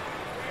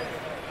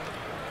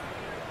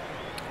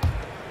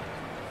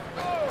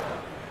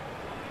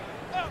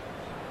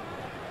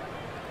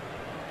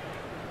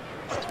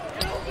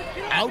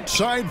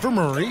 Outside for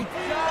Murray.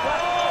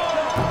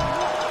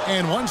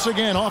 And once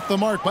again off the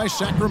mark by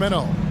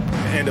Sacramento.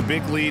 And a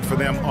big lead for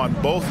them on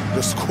both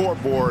the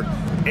scoreboard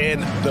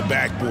and the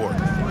backboard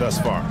thus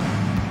far.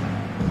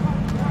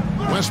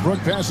 Westbrook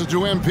passes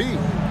to MP.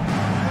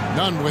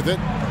 None with it.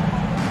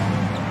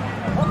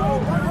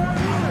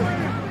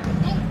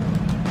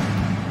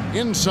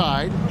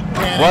 Inside.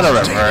 And What a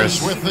it's reverse.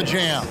 Davis with the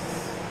jam.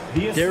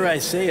 Dare I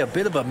say, a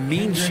bit of a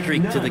mean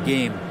streak to the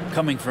game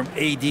coming from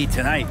AD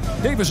tonight.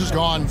 Davis has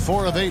gone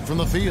 4 of 8 from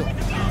the field.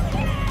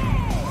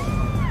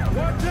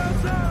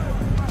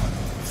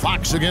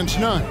 Fox against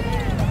none.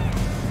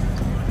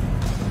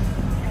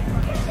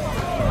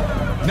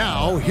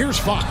 Now, here's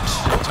Fox.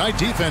 Tight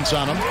defense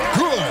on him.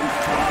 Good.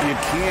 You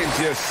can't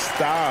just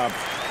stop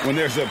when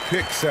there's a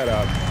pick set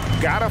up.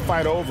 Gotta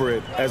fight over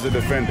it as a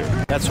defender.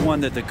 That's one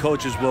that the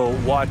coaches will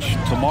watch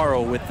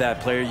tomorrow with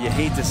that player. You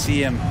hate to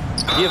see him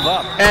give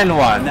up And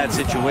one. in that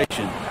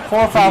situation.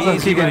 4 fouls on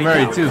Easy Keegan right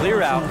Murray, now. too.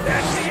 Clear out.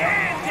 At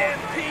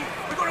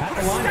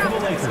the line for the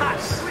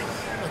Lakers.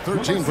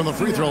 13 from the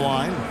free throw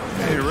line.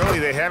 And really,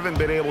 they haven't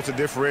been able to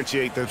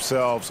differentiate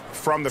themselves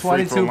from the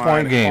free throw 22-point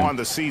line game. on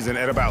the season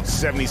at about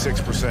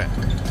 76%.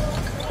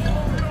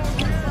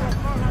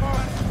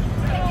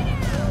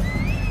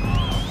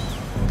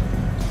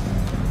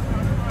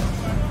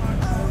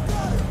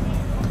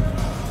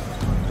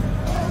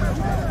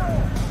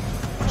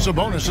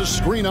 Sabonis'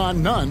 screen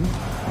on Nunn.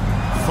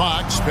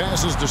 Fox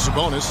passes to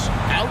Sabonis.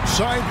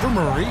 Outside for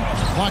Murray.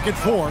 Clock at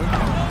 4.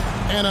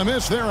 And a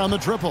miss there on the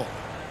triple.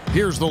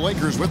 Here's the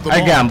Lakers with the ball.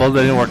 I gambled,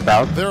 it didn't work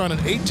out. They're on an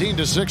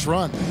 18-6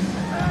 run.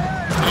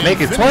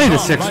 Make it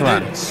 20-6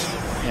 run.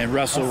 And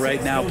Russell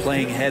right now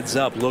playing heads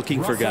up,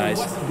 looking for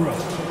guys.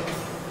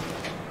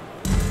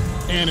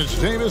 And it's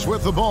Davis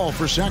with the ball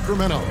for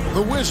Sacramento.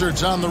 The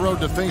Wizards on the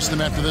road to face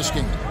them after this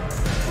game.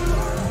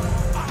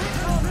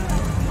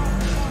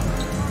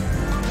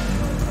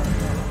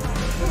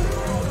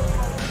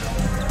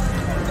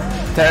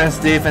 Terrence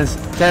Davis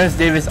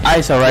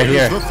ISO right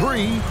here. The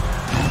three.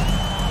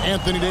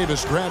 Anthony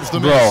Davis grabs the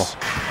miss.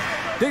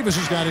 Davis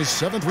has got his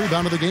 7th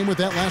rebound of the game with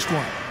that last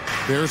one.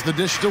 There's the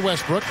dish to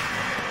Westbrook.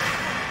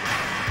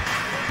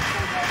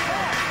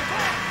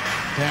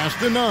 Pass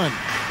to Nunn.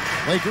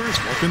 Lakers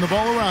working the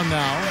ball around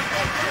now.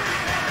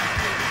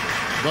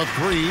 The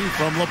three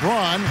from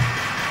LeBron.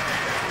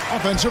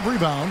 Offensive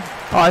rebound.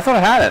 Oh, I thought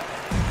I had it.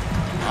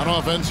 On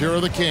offense, here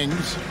are the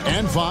Kings.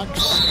 And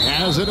Fox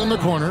has it in the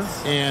corner.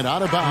 And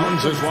out of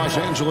bounds as Los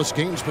Angeles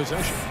gains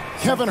possession.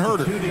 Kevin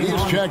Huerter,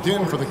 he's checked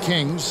in for the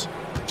Kings.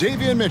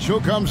 Davion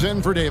Mitchell comes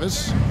in for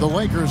Davis. The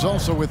Lakers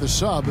also with a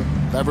sub.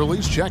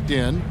 Beverly's checked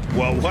in.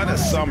 Well, what a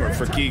summer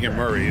for Keegan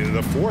Murray.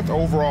 The 4th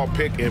overall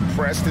pick in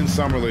Preston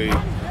Summer League.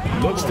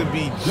 Looks to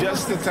be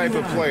just the type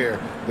of player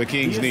the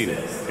Kings needed.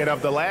 And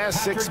of the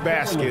last 6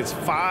 baskets,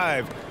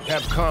 5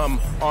 have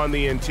come on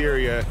the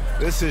interior.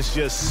 This is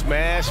just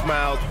smash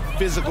mouth,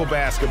 physical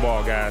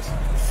basketball, guys.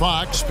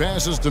 Fox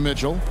passes to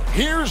Mitchell.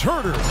 Here's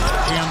Huerter.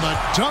 And the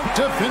dunk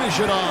to finish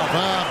it off.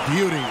 A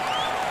beauty.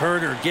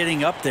 Huerter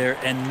getting up there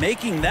and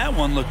making that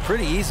one look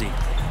pretty easy.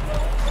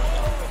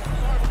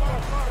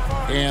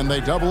 And they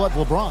double up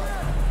LeBron.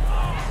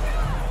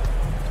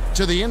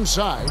 To the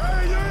inside.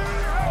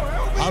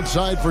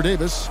 Outside for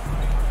Davis.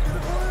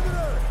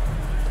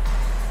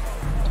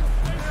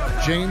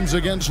 James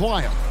against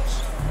Lyons.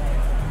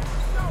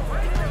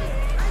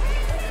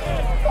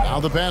 Now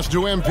the pass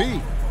to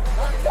MP.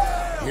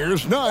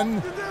 Here's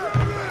Nunn.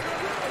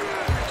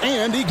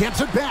 And he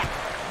gets it back.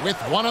 With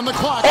 1 on the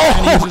clock.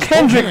 Oh,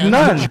 Kendrick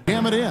Nunn.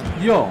 Jam it in.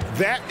 Yo.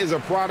 That is a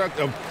product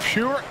of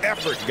pure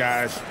effort,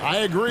 guys. I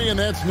agree, and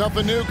that's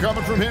nothing new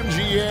coming from him,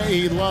 GA.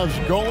 He loves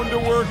going to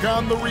work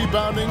on the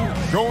rebounding,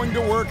 going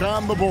to work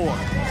on the board.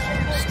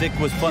 Stick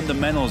with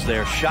fundamentals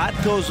there. Shot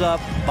goes up,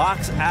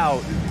 box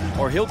out,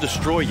 or he'll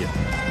destroy you.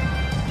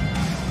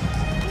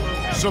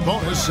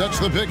 Sabonis sets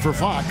the pick for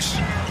Fox.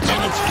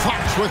 And it's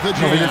Fox with the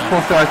No, we jam. just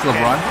pulled out to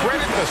LeBron. And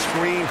credit the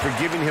screen for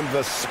giving him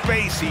the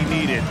space he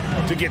needed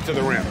to get to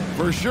the rim.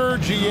 For sure,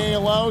 GA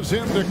allows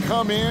him to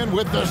come in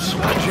with the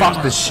sledgehammer.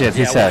 Fuck this shit,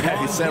 he said.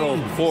 He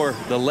settled for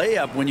the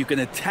layup when you can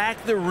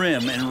attack the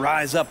rim and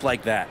rise up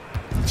like that.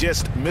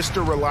 Just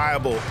Mr.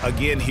 Reliable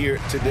again here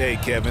today,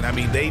 Kevin. I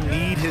mean, they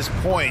need his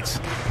points,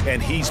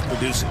 and he's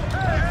producing.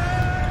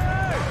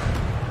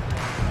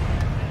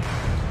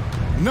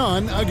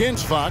 Nunn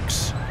against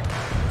Fox.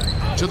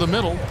 To the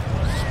middle.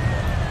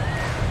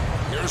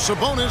 Here's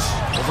Sabonis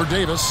over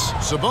Davis.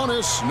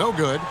 Sabonis, no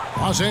good.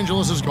 Los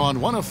Angeles has gone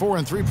 1 of 4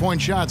 in 3-point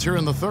shots here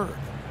in the 3rd.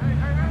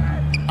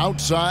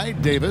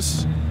 Outside,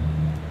 Davis.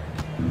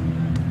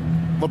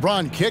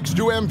 LeBron kicks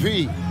to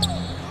MP.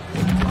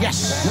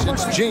 Yes,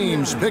 it's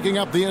James picking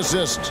up the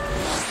assist.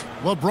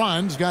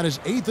 LeBron's got his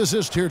 8th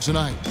assist here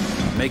tonight.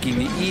 Making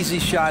the easy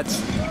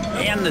shots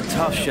and the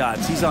tough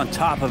shots. He's on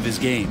top of his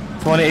game.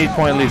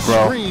 28-point lead,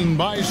 bro. Screen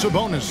by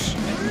Sabonis.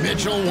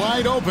 Mitchell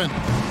wide open.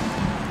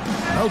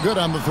 No good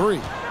on the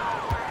 3.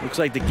 Looks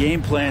like the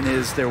game plan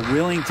is they're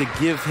willing to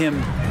give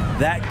him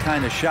that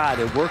kind of shot.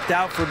 It worked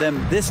out for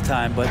them this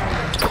time, but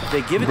if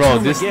they give it to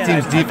him this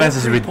again, team's defense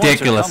is 3 points are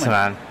ridiculous, coming.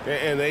 man.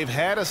 And they've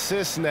had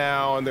assists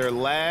now on their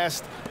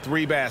last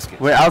 3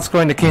 baskets. We're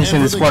outscoring the Kings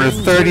in this quarter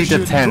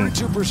 30-10.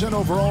 32%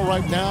 overall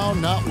right now,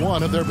 not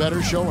one of their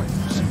better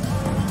showings.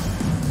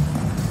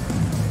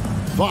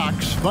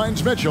 Fox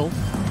finds Mitchell.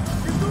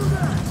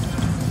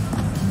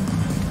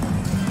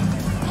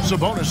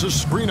 Sabonis'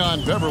 screen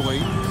on Beverly.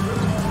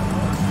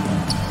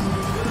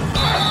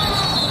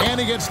 And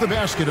he gets the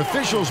basket.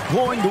 Officials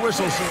blowing the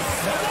whistle.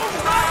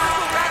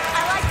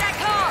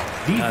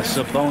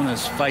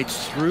 Sabonis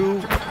fights through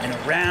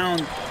and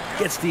around,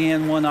 gets the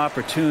N1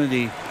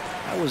 opportunity.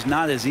 That was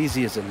not as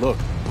easy as it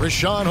looked.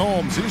 Richaun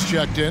Holmes, he's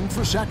checked in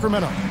for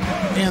Sacramento.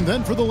 And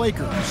then for the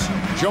Lakers,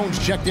 Jones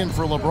checked in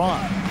for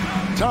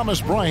LeBron. Thomas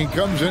Bryant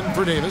comes in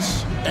for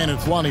Davis. And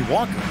it's Lonnie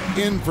Walker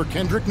in for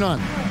Kendrick Nunn.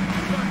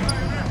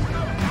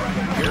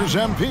 Here's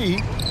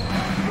MP.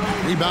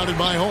 Rebounded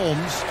by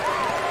Holmes.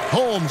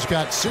 Holmes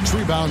got 6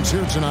 rebounds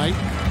here tonight.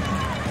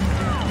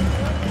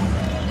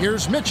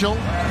 Here's Mitchell.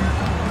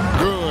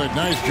 Good,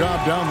 nice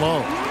job down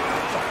low.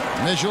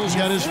 Mitchell's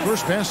got his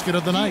first basket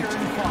of the night.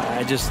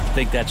 I just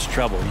think that's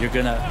trouble. You're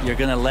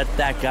gonna let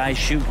that guy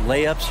shoot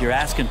layups. You're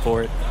asking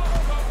for it.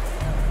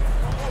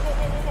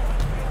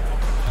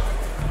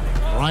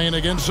 Ryan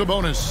against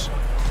Sabonis.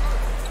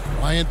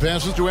 Ryan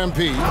passes to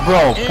MP.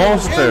 Bro,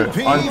 poster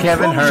MP on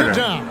Kevin throws it Huerter.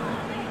 down.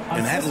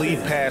 and that lead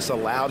pass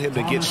allowed him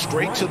to get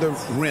straight to the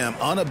rim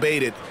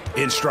unabated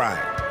in stride.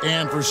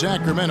 And for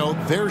Sacramento,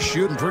 they're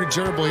shooting pretty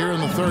terrible here in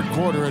the third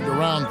quarter at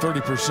around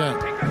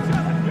 30%.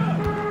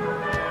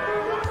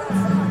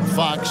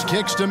 Fox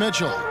kicks to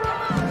Mitchell.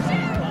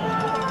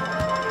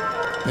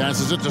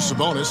 Passes it to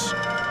Sabonis.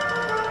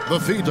 The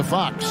feed to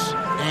Fox.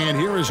 And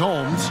here is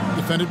Holmes,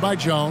 defended by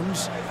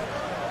Jones.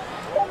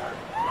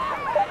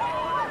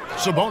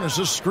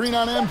 Sabonis' screen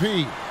on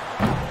MP.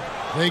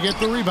 They get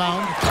the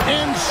rebound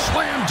and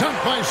slam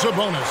dunk by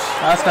Sabonis.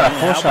 That's got a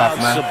full shot,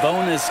 man.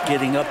 Sabonis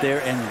getting up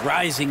there and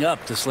rising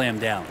up to slam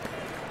down.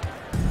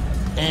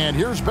 And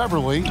here's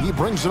Beverly. He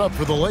brings it up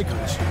for the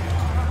Lakers.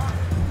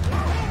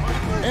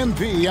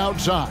 MP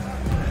outside.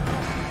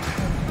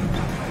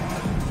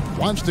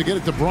 Wants to get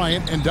it to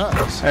Bryant and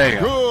does. There you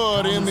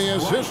go. Good, and the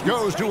assist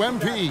goes to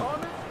MP.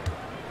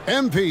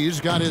 MP's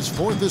got his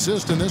 4th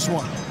assist in this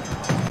one.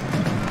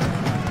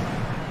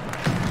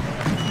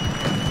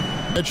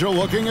 Mitchell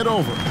looking it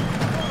over.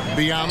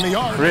 Beyond the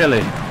arc.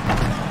 Really?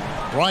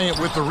 Bryant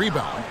with the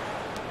rebound.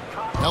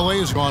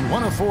 LA's gone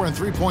 1 of 4 in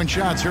three-point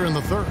shots here in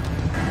the third.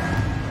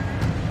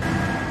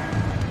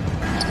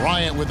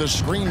 Bryant with a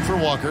screen for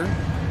Walker.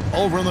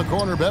 Over in the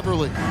corner,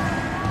 Beverly.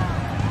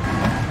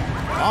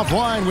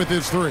 Offline with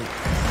his 3.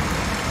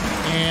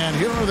 And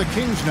here are the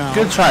Kings now.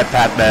 Good try,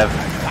 Pat Bev.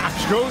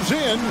 Fox goes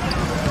in.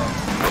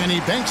 And he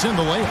banks in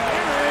the layup.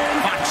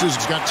 Fox has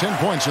got 10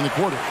 points in the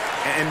quarter.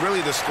 And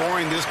really the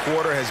scoring this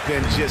quarter has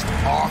been just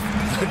off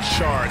the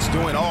charts,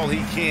 doing all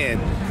he can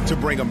to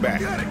bring them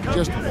back.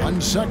 Just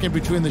 1 second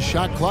between the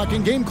shot clock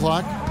and game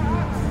clock.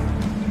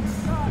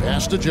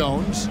 Pass to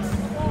Jones.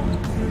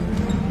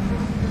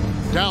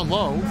 Down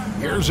low.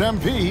 Here's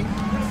MP.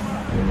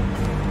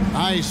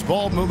 Nice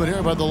ball movement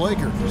here by the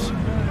Lakers.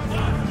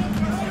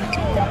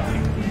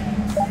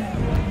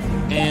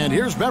 And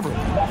here's Beverly.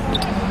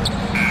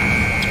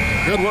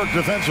 Good work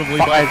defensively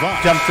by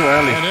Fox. Jumped too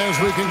early. And as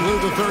we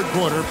conclude the third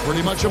quarter,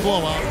 pretty much a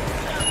blowout.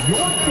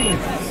 Your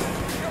Kings,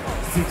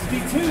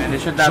 62. And they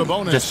should not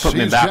Sabonis, just put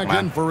me he's back, checked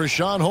man. in for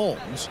Rashawn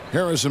Holmes.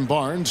 Harrison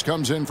Barnes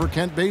comes in for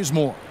Kent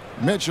Bazemore.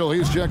 Mitchell,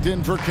 he's checked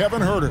in for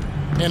Kevin Huerter.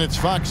 And it's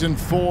Fox in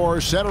for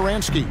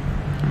Satoransky.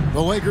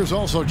 The Lakers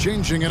also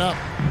changing it up.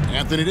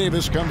 Anthony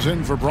Davis comes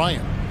in for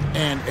Bryant.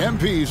 And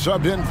MP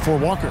subbed in for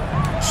Walker.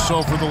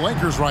 So for the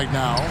Lakers right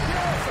now,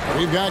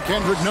 we've got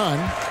Kendrick Nunn.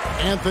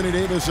 Anthony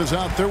Davis is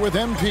out there with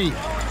MP.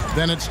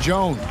 Then it's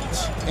Jones.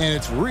 And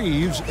it's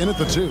Reeves in at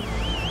the 2.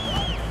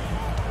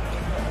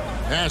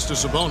 Pass to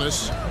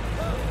Sabonis.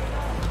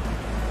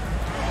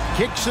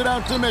 Kicks it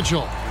out to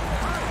Mitchell.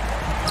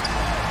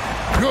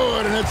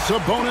 Good, and it's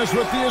Sabonis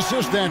with the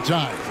assist that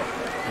time.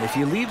 If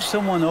you leave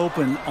someone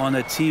open on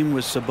a team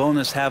with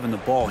Sabonis having the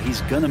ball,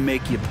 he's going to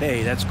make you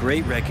pay. That's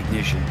great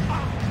recognition.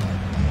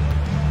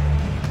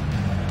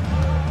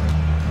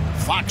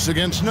 Fox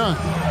against Nunn.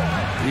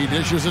 He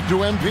dishes it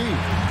to MP.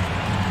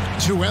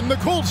 To end the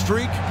cold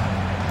streak.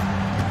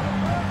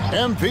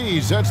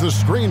 MP sets the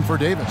screen for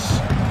Davis.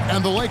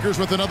 And the Lakers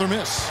with another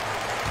miss.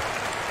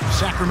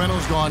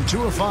 Sacramento's gone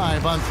 2 of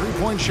 5 on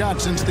three-point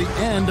shots since the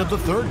end of the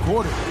third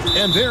quarter.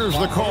 And there's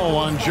the call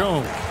on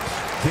Jones.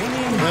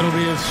 That'll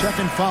be his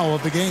 2nd foul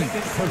of the game.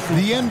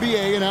 The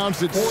NBA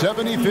announced its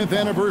 75th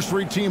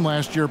anniversary team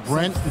last year,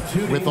 Brent,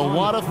 with a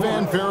lot of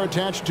fanfare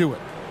attached to it.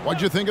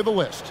 What'd you think of the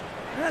list?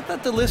 I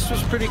thought the list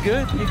was pretty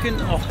good. You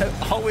can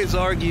always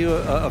argue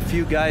a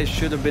few guys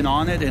should have been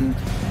on it, and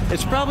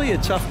it's probably a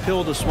tough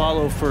pill to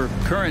swallow for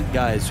current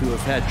guys who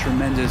have had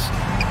tremendous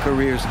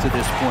careers to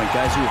this point,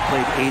 guys who have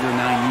played 8 or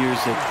 9 years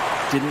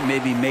that didn't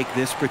maybe make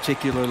this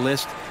particular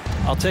list.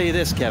 I'll tell you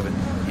this, Kevin,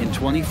 in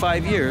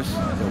 25 years,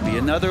 there'll be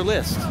another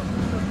list.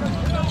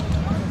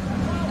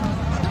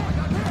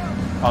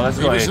 Oh, let's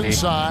go, Davis AD.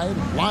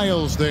 inside.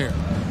 Lyles there.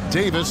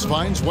 Davis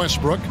finds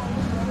Westbrook.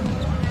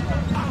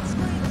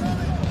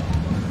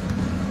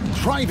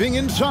 Driving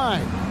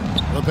inside.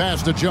 The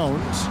pass to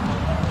Jones.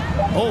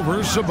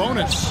 Over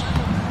Sabonis.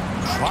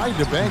 Tried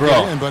to bank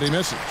it in, but he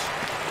misses.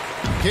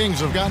 Kings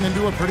have gotten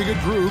into a pretty good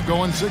groove,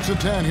 going 6 of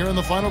 10 here in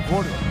the final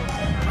quarter.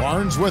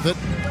 Barnes with it.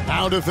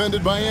 Now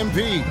defended by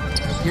MP.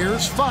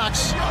 Here's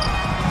Fox.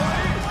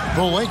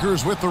 The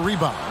Lakers with the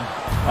rebound.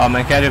 Oh,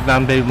 man, can't have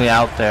done big me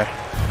out there.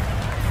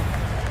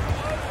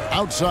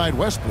 Outside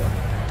Westbrook.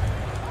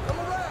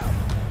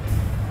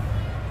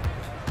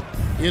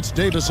 It's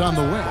Davis on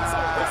the wing.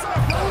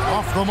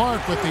 Off the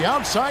mark with the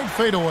outside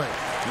fadeaway.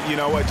 You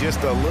know what?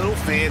 Just a little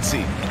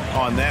fancy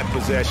on that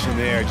possession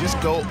there. Just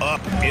go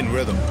up in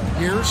rhythm.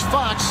 Here's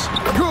Fox.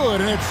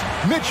 Good, and it's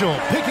Mitchell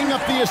picking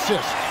up the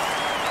assist.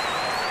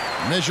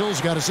 Mitchell's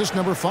got assist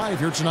number 5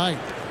 here tonight.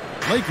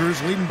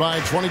 Lakers leading by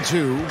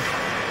 22.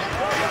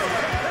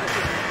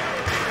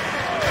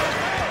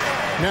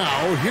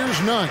 Now, here's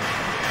Nunn.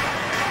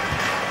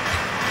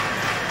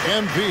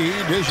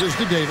 MP dishes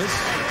to Davis.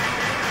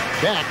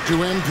 Back to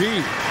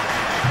MP.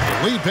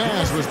 The lead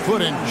pass was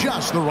put in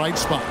just the right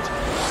spot.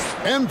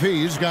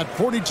 MP's got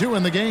 42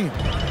 in the game.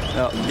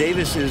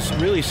 Davis is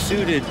really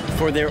suited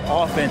for their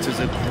offense as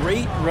a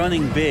great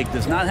running big.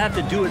 Does not have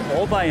to do it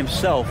all by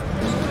himself,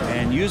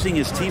 and using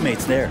his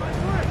teammates there.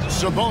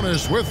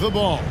 Sabonis with the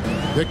ball.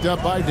 Picked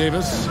up by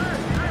Davis.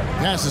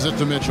 Passes it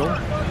to Mitchell.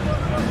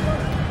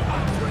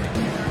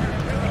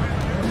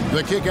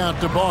 The kick out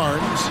to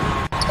Barnes.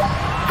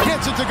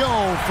 Gets it to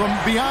go from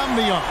beyond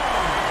the arc.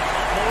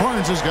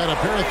 Barnes has got a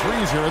pair of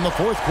threes here in the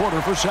fourth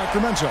quarter for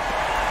Sacramento.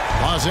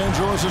 Los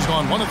Angeles has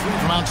gone 1 of 3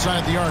 from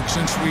outside the arc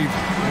since we've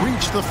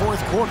reached the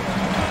fourth quarter.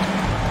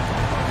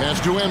 Pass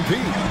to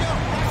MP.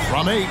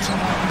 From 8.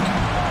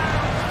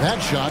 That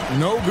shot,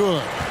 no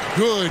good.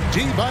 Good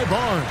D by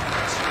Barnes.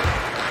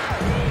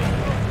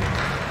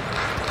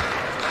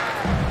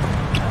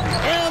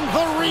 And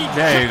the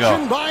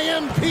rejection by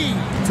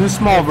MP. Too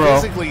small,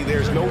 bro. Physically,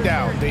 there's no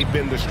doubt they've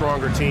been the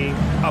stronger team.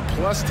 A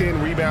plus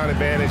 10 rebound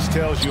advantage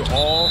tells you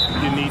all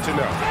you need to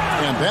know.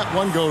 And that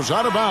one goes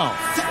out of bounds.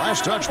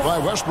 Last touch by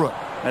Westbrook.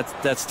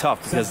 That's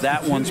tough because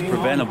that one's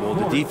preventable.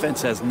 The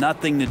defense has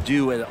nothing to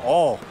do at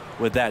all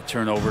with that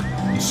turnover.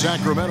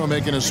 Sacramento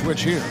making a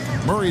switch here.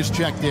 Murray's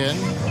checked in.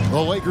 The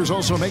Lakers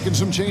also making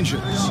some changes.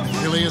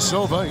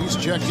 Ilyasova, he's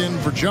checked in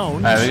for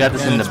Jones. All right, we got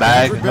this in the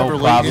bag. No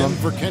problem. In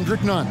for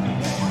Kendrick Nunn.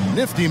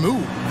 Nifty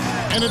move.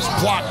 And it's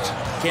blocked.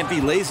 Can't be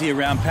lazy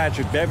around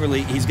Patrick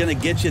Beverly. He's going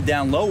to get you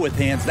down low with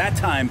hands. That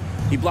time,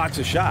 he blocks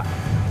a shot.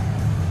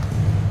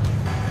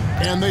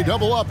 And they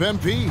double up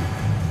MP.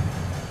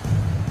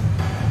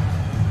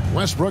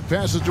 Westbrook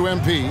passes to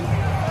MP.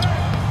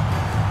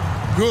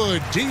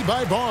 Good D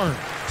by Barnes.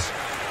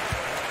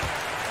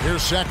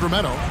 Here's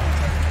Sacramento.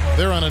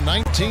 They're on a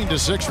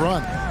 19-6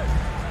 run.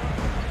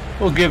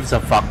 Who gives a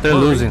fuck? They're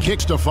Murray losing.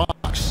 Kicks to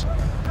Fox.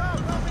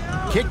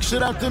 Kicks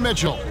it out to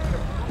Mitchell.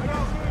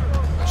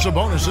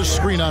 Sabonis'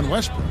 screen on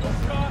Westbrook.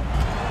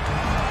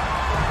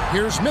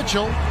 Here's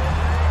Mitchell.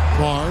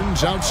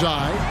 Barnes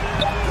outside.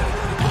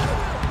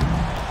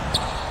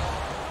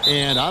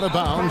 And out of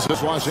bounds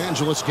as Los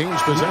Angeles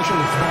gains possession.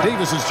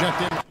 Davis is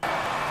checked in.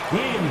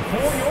 In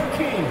for your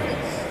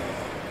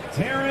Kings,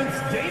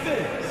 Terrence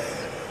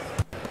Davis.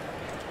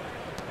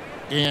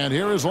 And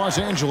here is Los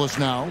Angeles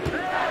now.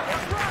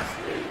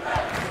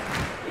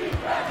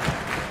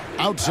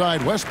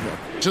 Outside Westbrook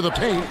to the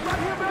paint.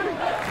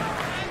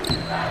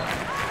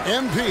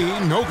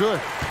 MP, no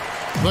good.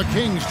 The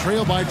Kings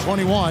trail by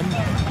 21.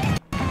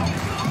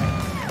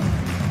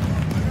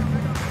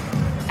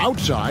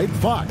 Outside,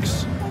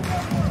 Fox.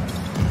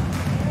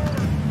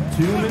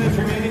 2 minutes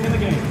remaining in the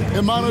game.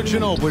 Imano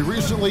Ginobili,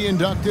 recently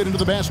inducted into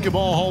the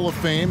Basketball Hall of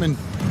Fame, and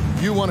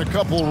you won a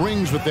couple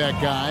rings with that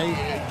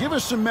guy. Give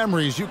us some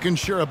memories you can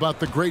share about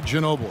the great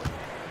Ginobili.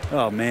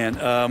 Oh, man.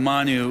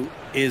 Manu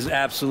is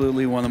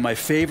absolutely one of my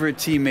favorite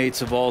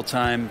teammates of all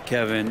time,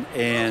 Kevin,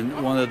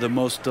 and one of the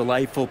most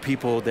delightful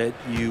people that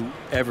you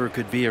ever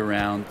could be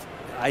around.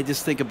 I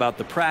just think about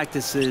the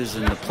practices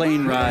and the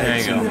plane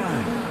rides and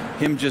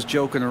him just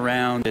joking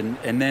around,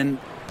 and then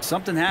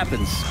something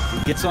happens.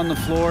 He gets on the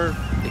floor,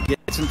 it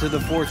gets into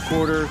the fourth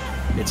quarter,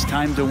 it's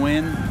time to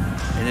win,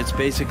 and it's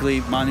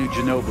basically Manu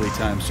Ginobili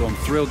time. So I'm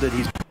thrilled that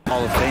he's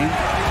Hall of Fame,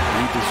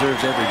 and he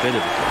deserves every bit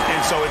of it.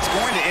 And so it's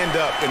going to end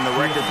up in the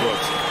record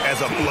books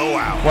as a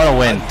blowout. What a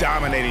win. A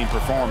dominating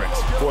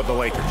performance for the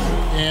Lakers.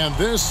 And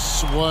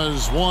this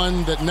was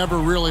one that never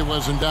really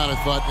was in doubt, I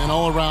thought, an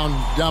all-around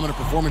dominant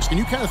performance. And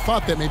you kind of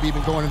thought that maybe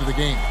even going into the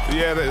game.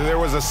 Yeah, there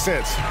was a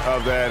sense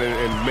of that,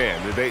 and man,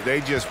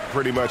 they just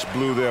pretty much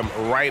blew them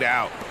right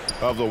out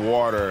of the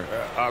water.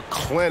 A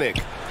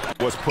clinic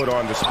was put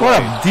on display.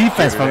 What a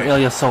defense from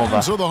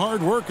Ilyasova. So the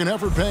hard work and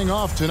effort paying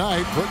off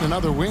tonight, putting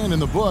another win in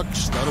the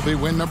books. That'll be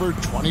win number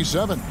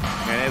 27.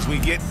 And as we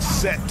get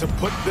set to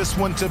put this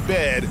one to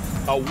bed,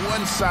 a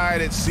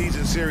one-sided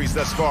season series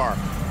thus far,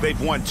 they've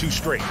won 2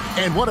 straight.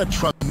 And what a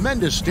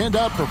tremendous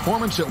standout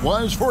performance it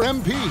was for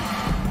MP.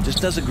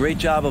 Just does a great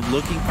job of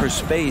looking for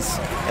space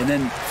and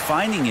then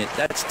finding it.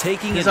 That's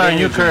taking He's on a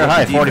new advantage career of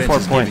high, what the 44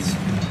 defense is points.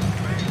 giving.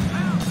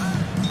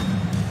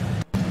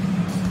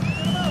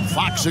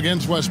 Fox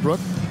against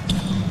Westbrook.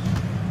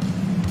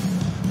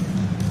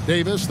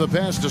 Davis, the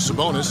pass to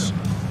Sabonis.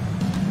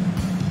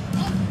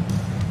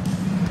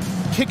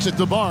 Kicks it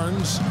to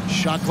Barnes.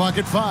 Shot clock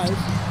at 5.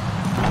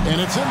 And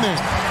it's in there.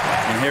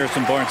 And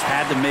Harrison Barnes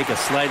had to make a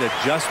slight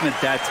adjustment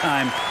that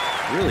time.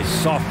 Really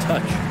soft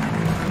touch.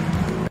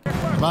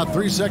 About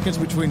 3 seconds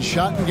between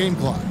shot and game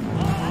clock.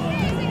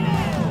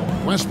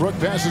 Westbrook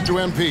passes to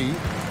MP.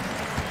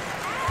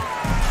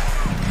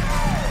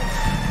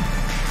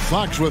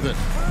 Fox with it.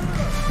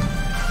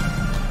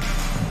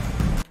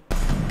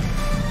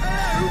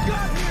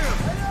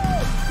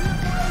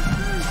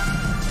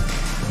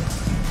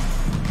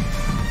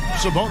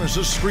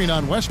 Sabonis' screen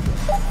on Westbrook.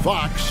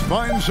 Fox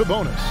finds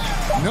Sabonis.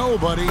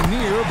 Nobody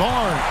near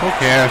Barnes. Who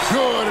cares?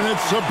 Good, and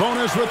it's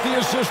Sabonis with the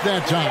assist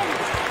that time.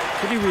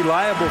 Pretty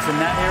reliable from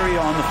that area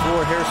on the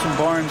floor. Harrison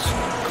Barnes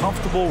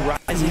comfortable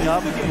rising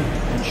up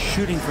and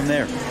shooting from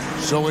there.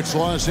 So it's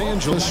Los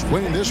Angeles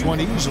winning this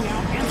one easily.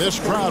 This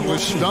crowd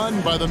was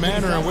stunned by the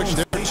manner in which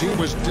their team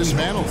was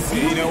dismantled.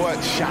 You know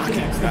what?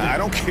 Shocking. I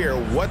don't care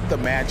what the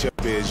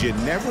matchup is. You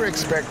never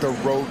expect a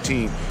road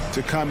team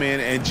to come in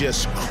and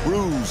just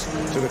cruise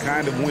to the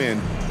kind of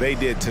win they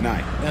did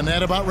tonight. And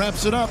that about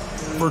wraps it up.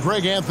 For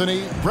Greg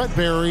Anthony, Brett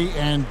Barry,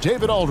 and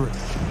David Aldridge,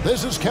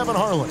 this is Kevin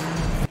Harlan.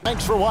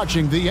 Thanks for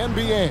watching the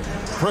NBA,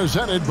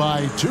 presented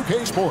by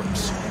 2K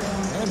Sports.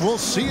 And we'll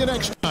see you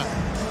next time.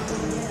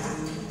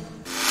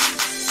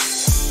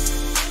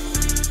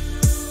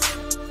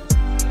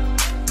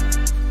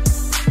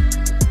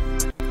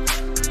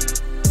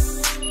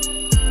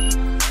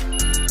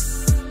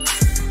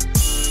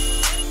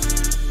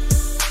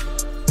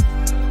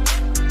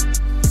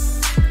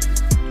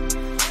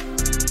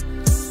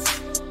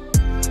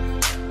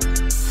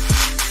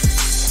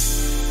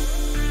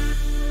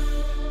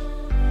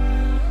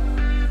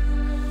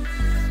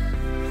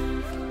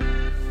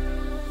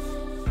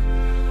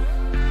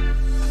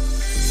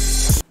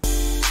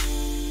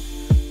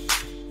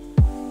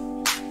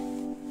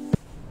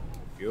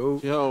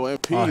 Yo,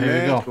 MP, oh, here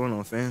man. we go. What's going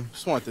on, fam?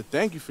 Just wanted to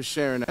thank you for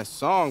sharing that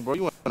song, bro.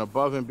 You went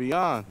above and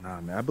beyond.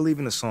 Nah, man, I believe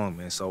in the song,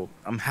 man, so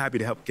I'm happy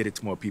to help get it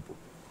to more people.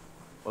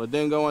 Well, it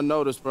didn't go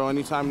unnoticed, bro.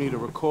 Anytime you need to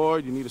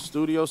record, you need a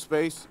studio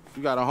space,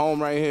 you got a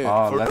home right here.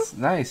 Oh, that's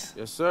nice.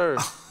 Yes, sir.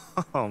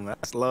 Oh, man,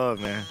 that's love,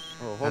 man.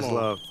 Oh, hold that's on.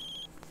 love.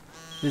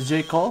 Is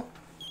J. Cole?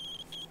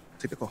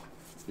 Take the call.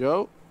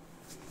 Yo.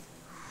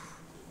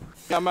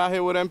 I'm out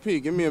here with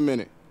MP. Give me a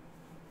minute.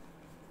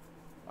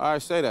 All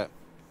right, say that.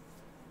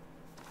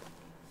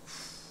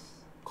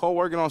 Cole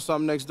working on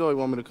something next door. You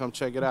want me to come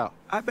check it out?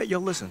 I bet. Yo,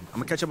 listen, I'm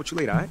gonna catch up with you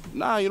later, all right?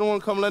 Nah, you don't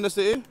want to come lend us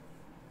the ear?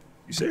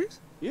 You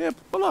serious? Yeah,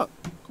 pull up.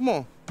 Come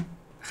on.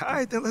 All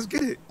right, then let's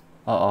get it.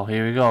 Uh-oh,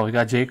 here we go. We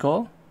got J.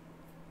 Cole.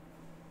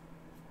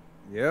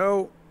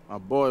 Yo. My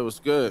boy, what's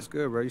good? What's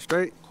good, bro? You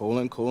straight?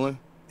 Cooling.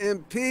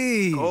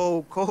 MP.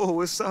 Cole,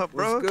 what's up,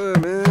 bro? What's good,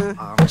 man?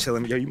 I'm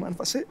chilling. Yo, you mind if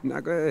I sit?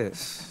 Nah, go ahead.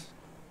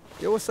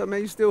 Yo, what's up, man?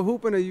 You still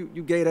hooping or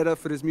you gave that up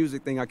for this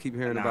music thing I keep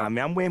hearing about? Nah,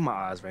 man, I'm weighing my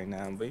odds right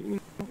now, but you know,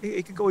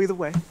 it could go either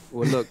way.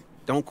 Well, look,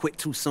 don't quit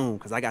too soon,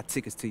 because I got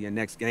tickets to your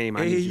next game.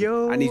 I Hey, need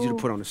yo. I need you to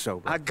put on the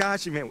show, bro. I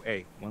got you, man.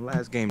 Hey, one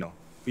last game, though.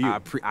 For you.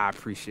 I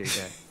appreciate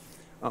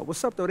that.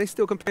 What's up, though? They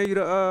still compare you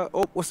to,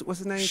 what's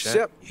his name?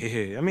 Shep?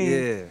 Yeah, I mean,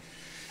 yeah.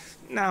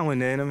 Now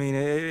and then, I mean,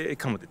 it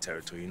come with the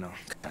territory, you know,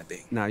 kind of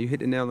thing. Nah, you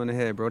hit the nail on the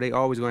head, bro. They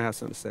always going to have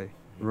something to say.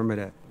 Remember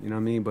that, you know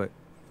what I mean? But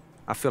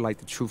I feel like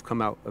the truth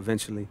come out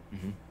eventually,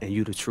 and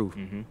you the truth.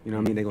 You know what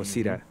I mean? They gonna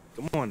see that.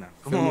 Come on now.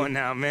 Come on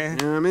now, man.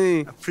 You know what I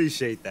mean? I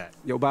appreciate that.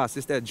 Yo, boss,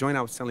 it's that joint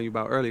I was telling you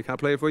about earlier. Can I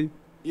play it for you?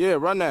 Yeah,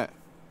 run that.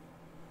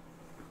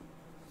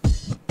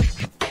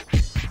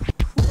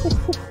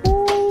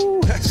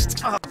 Ooh, that's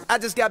tough. I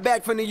just got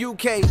back from the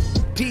UK.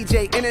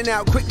 DJ, in and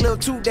out, quick little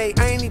 2-day.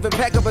 I ain't even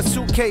pack up a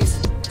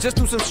suitcase. Just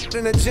do some shit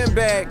in a gym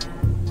bag.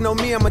 Know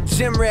me, I'm a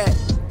gym rat.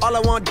 All I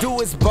wanna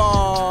do is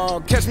ball.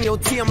 Catch me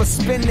OT, I'ma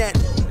spin that.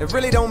 It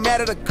really don't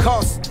matter the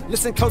cost.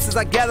 Listen close as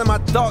I gather my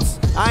thoughts.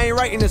 I ain't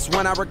writing this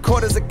one. I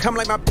record as it come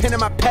like my pen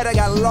and my pad. I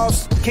got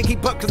lost. Can't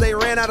keep up cause they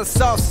ran out of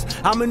sauce.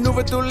 I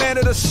maneuver through land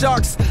of the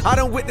sharks. I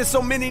done witnessed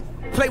so many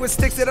play with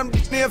sticks that I'm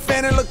near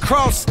fan in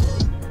lacrosse.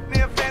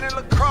 Near fan in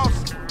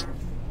lacrosse.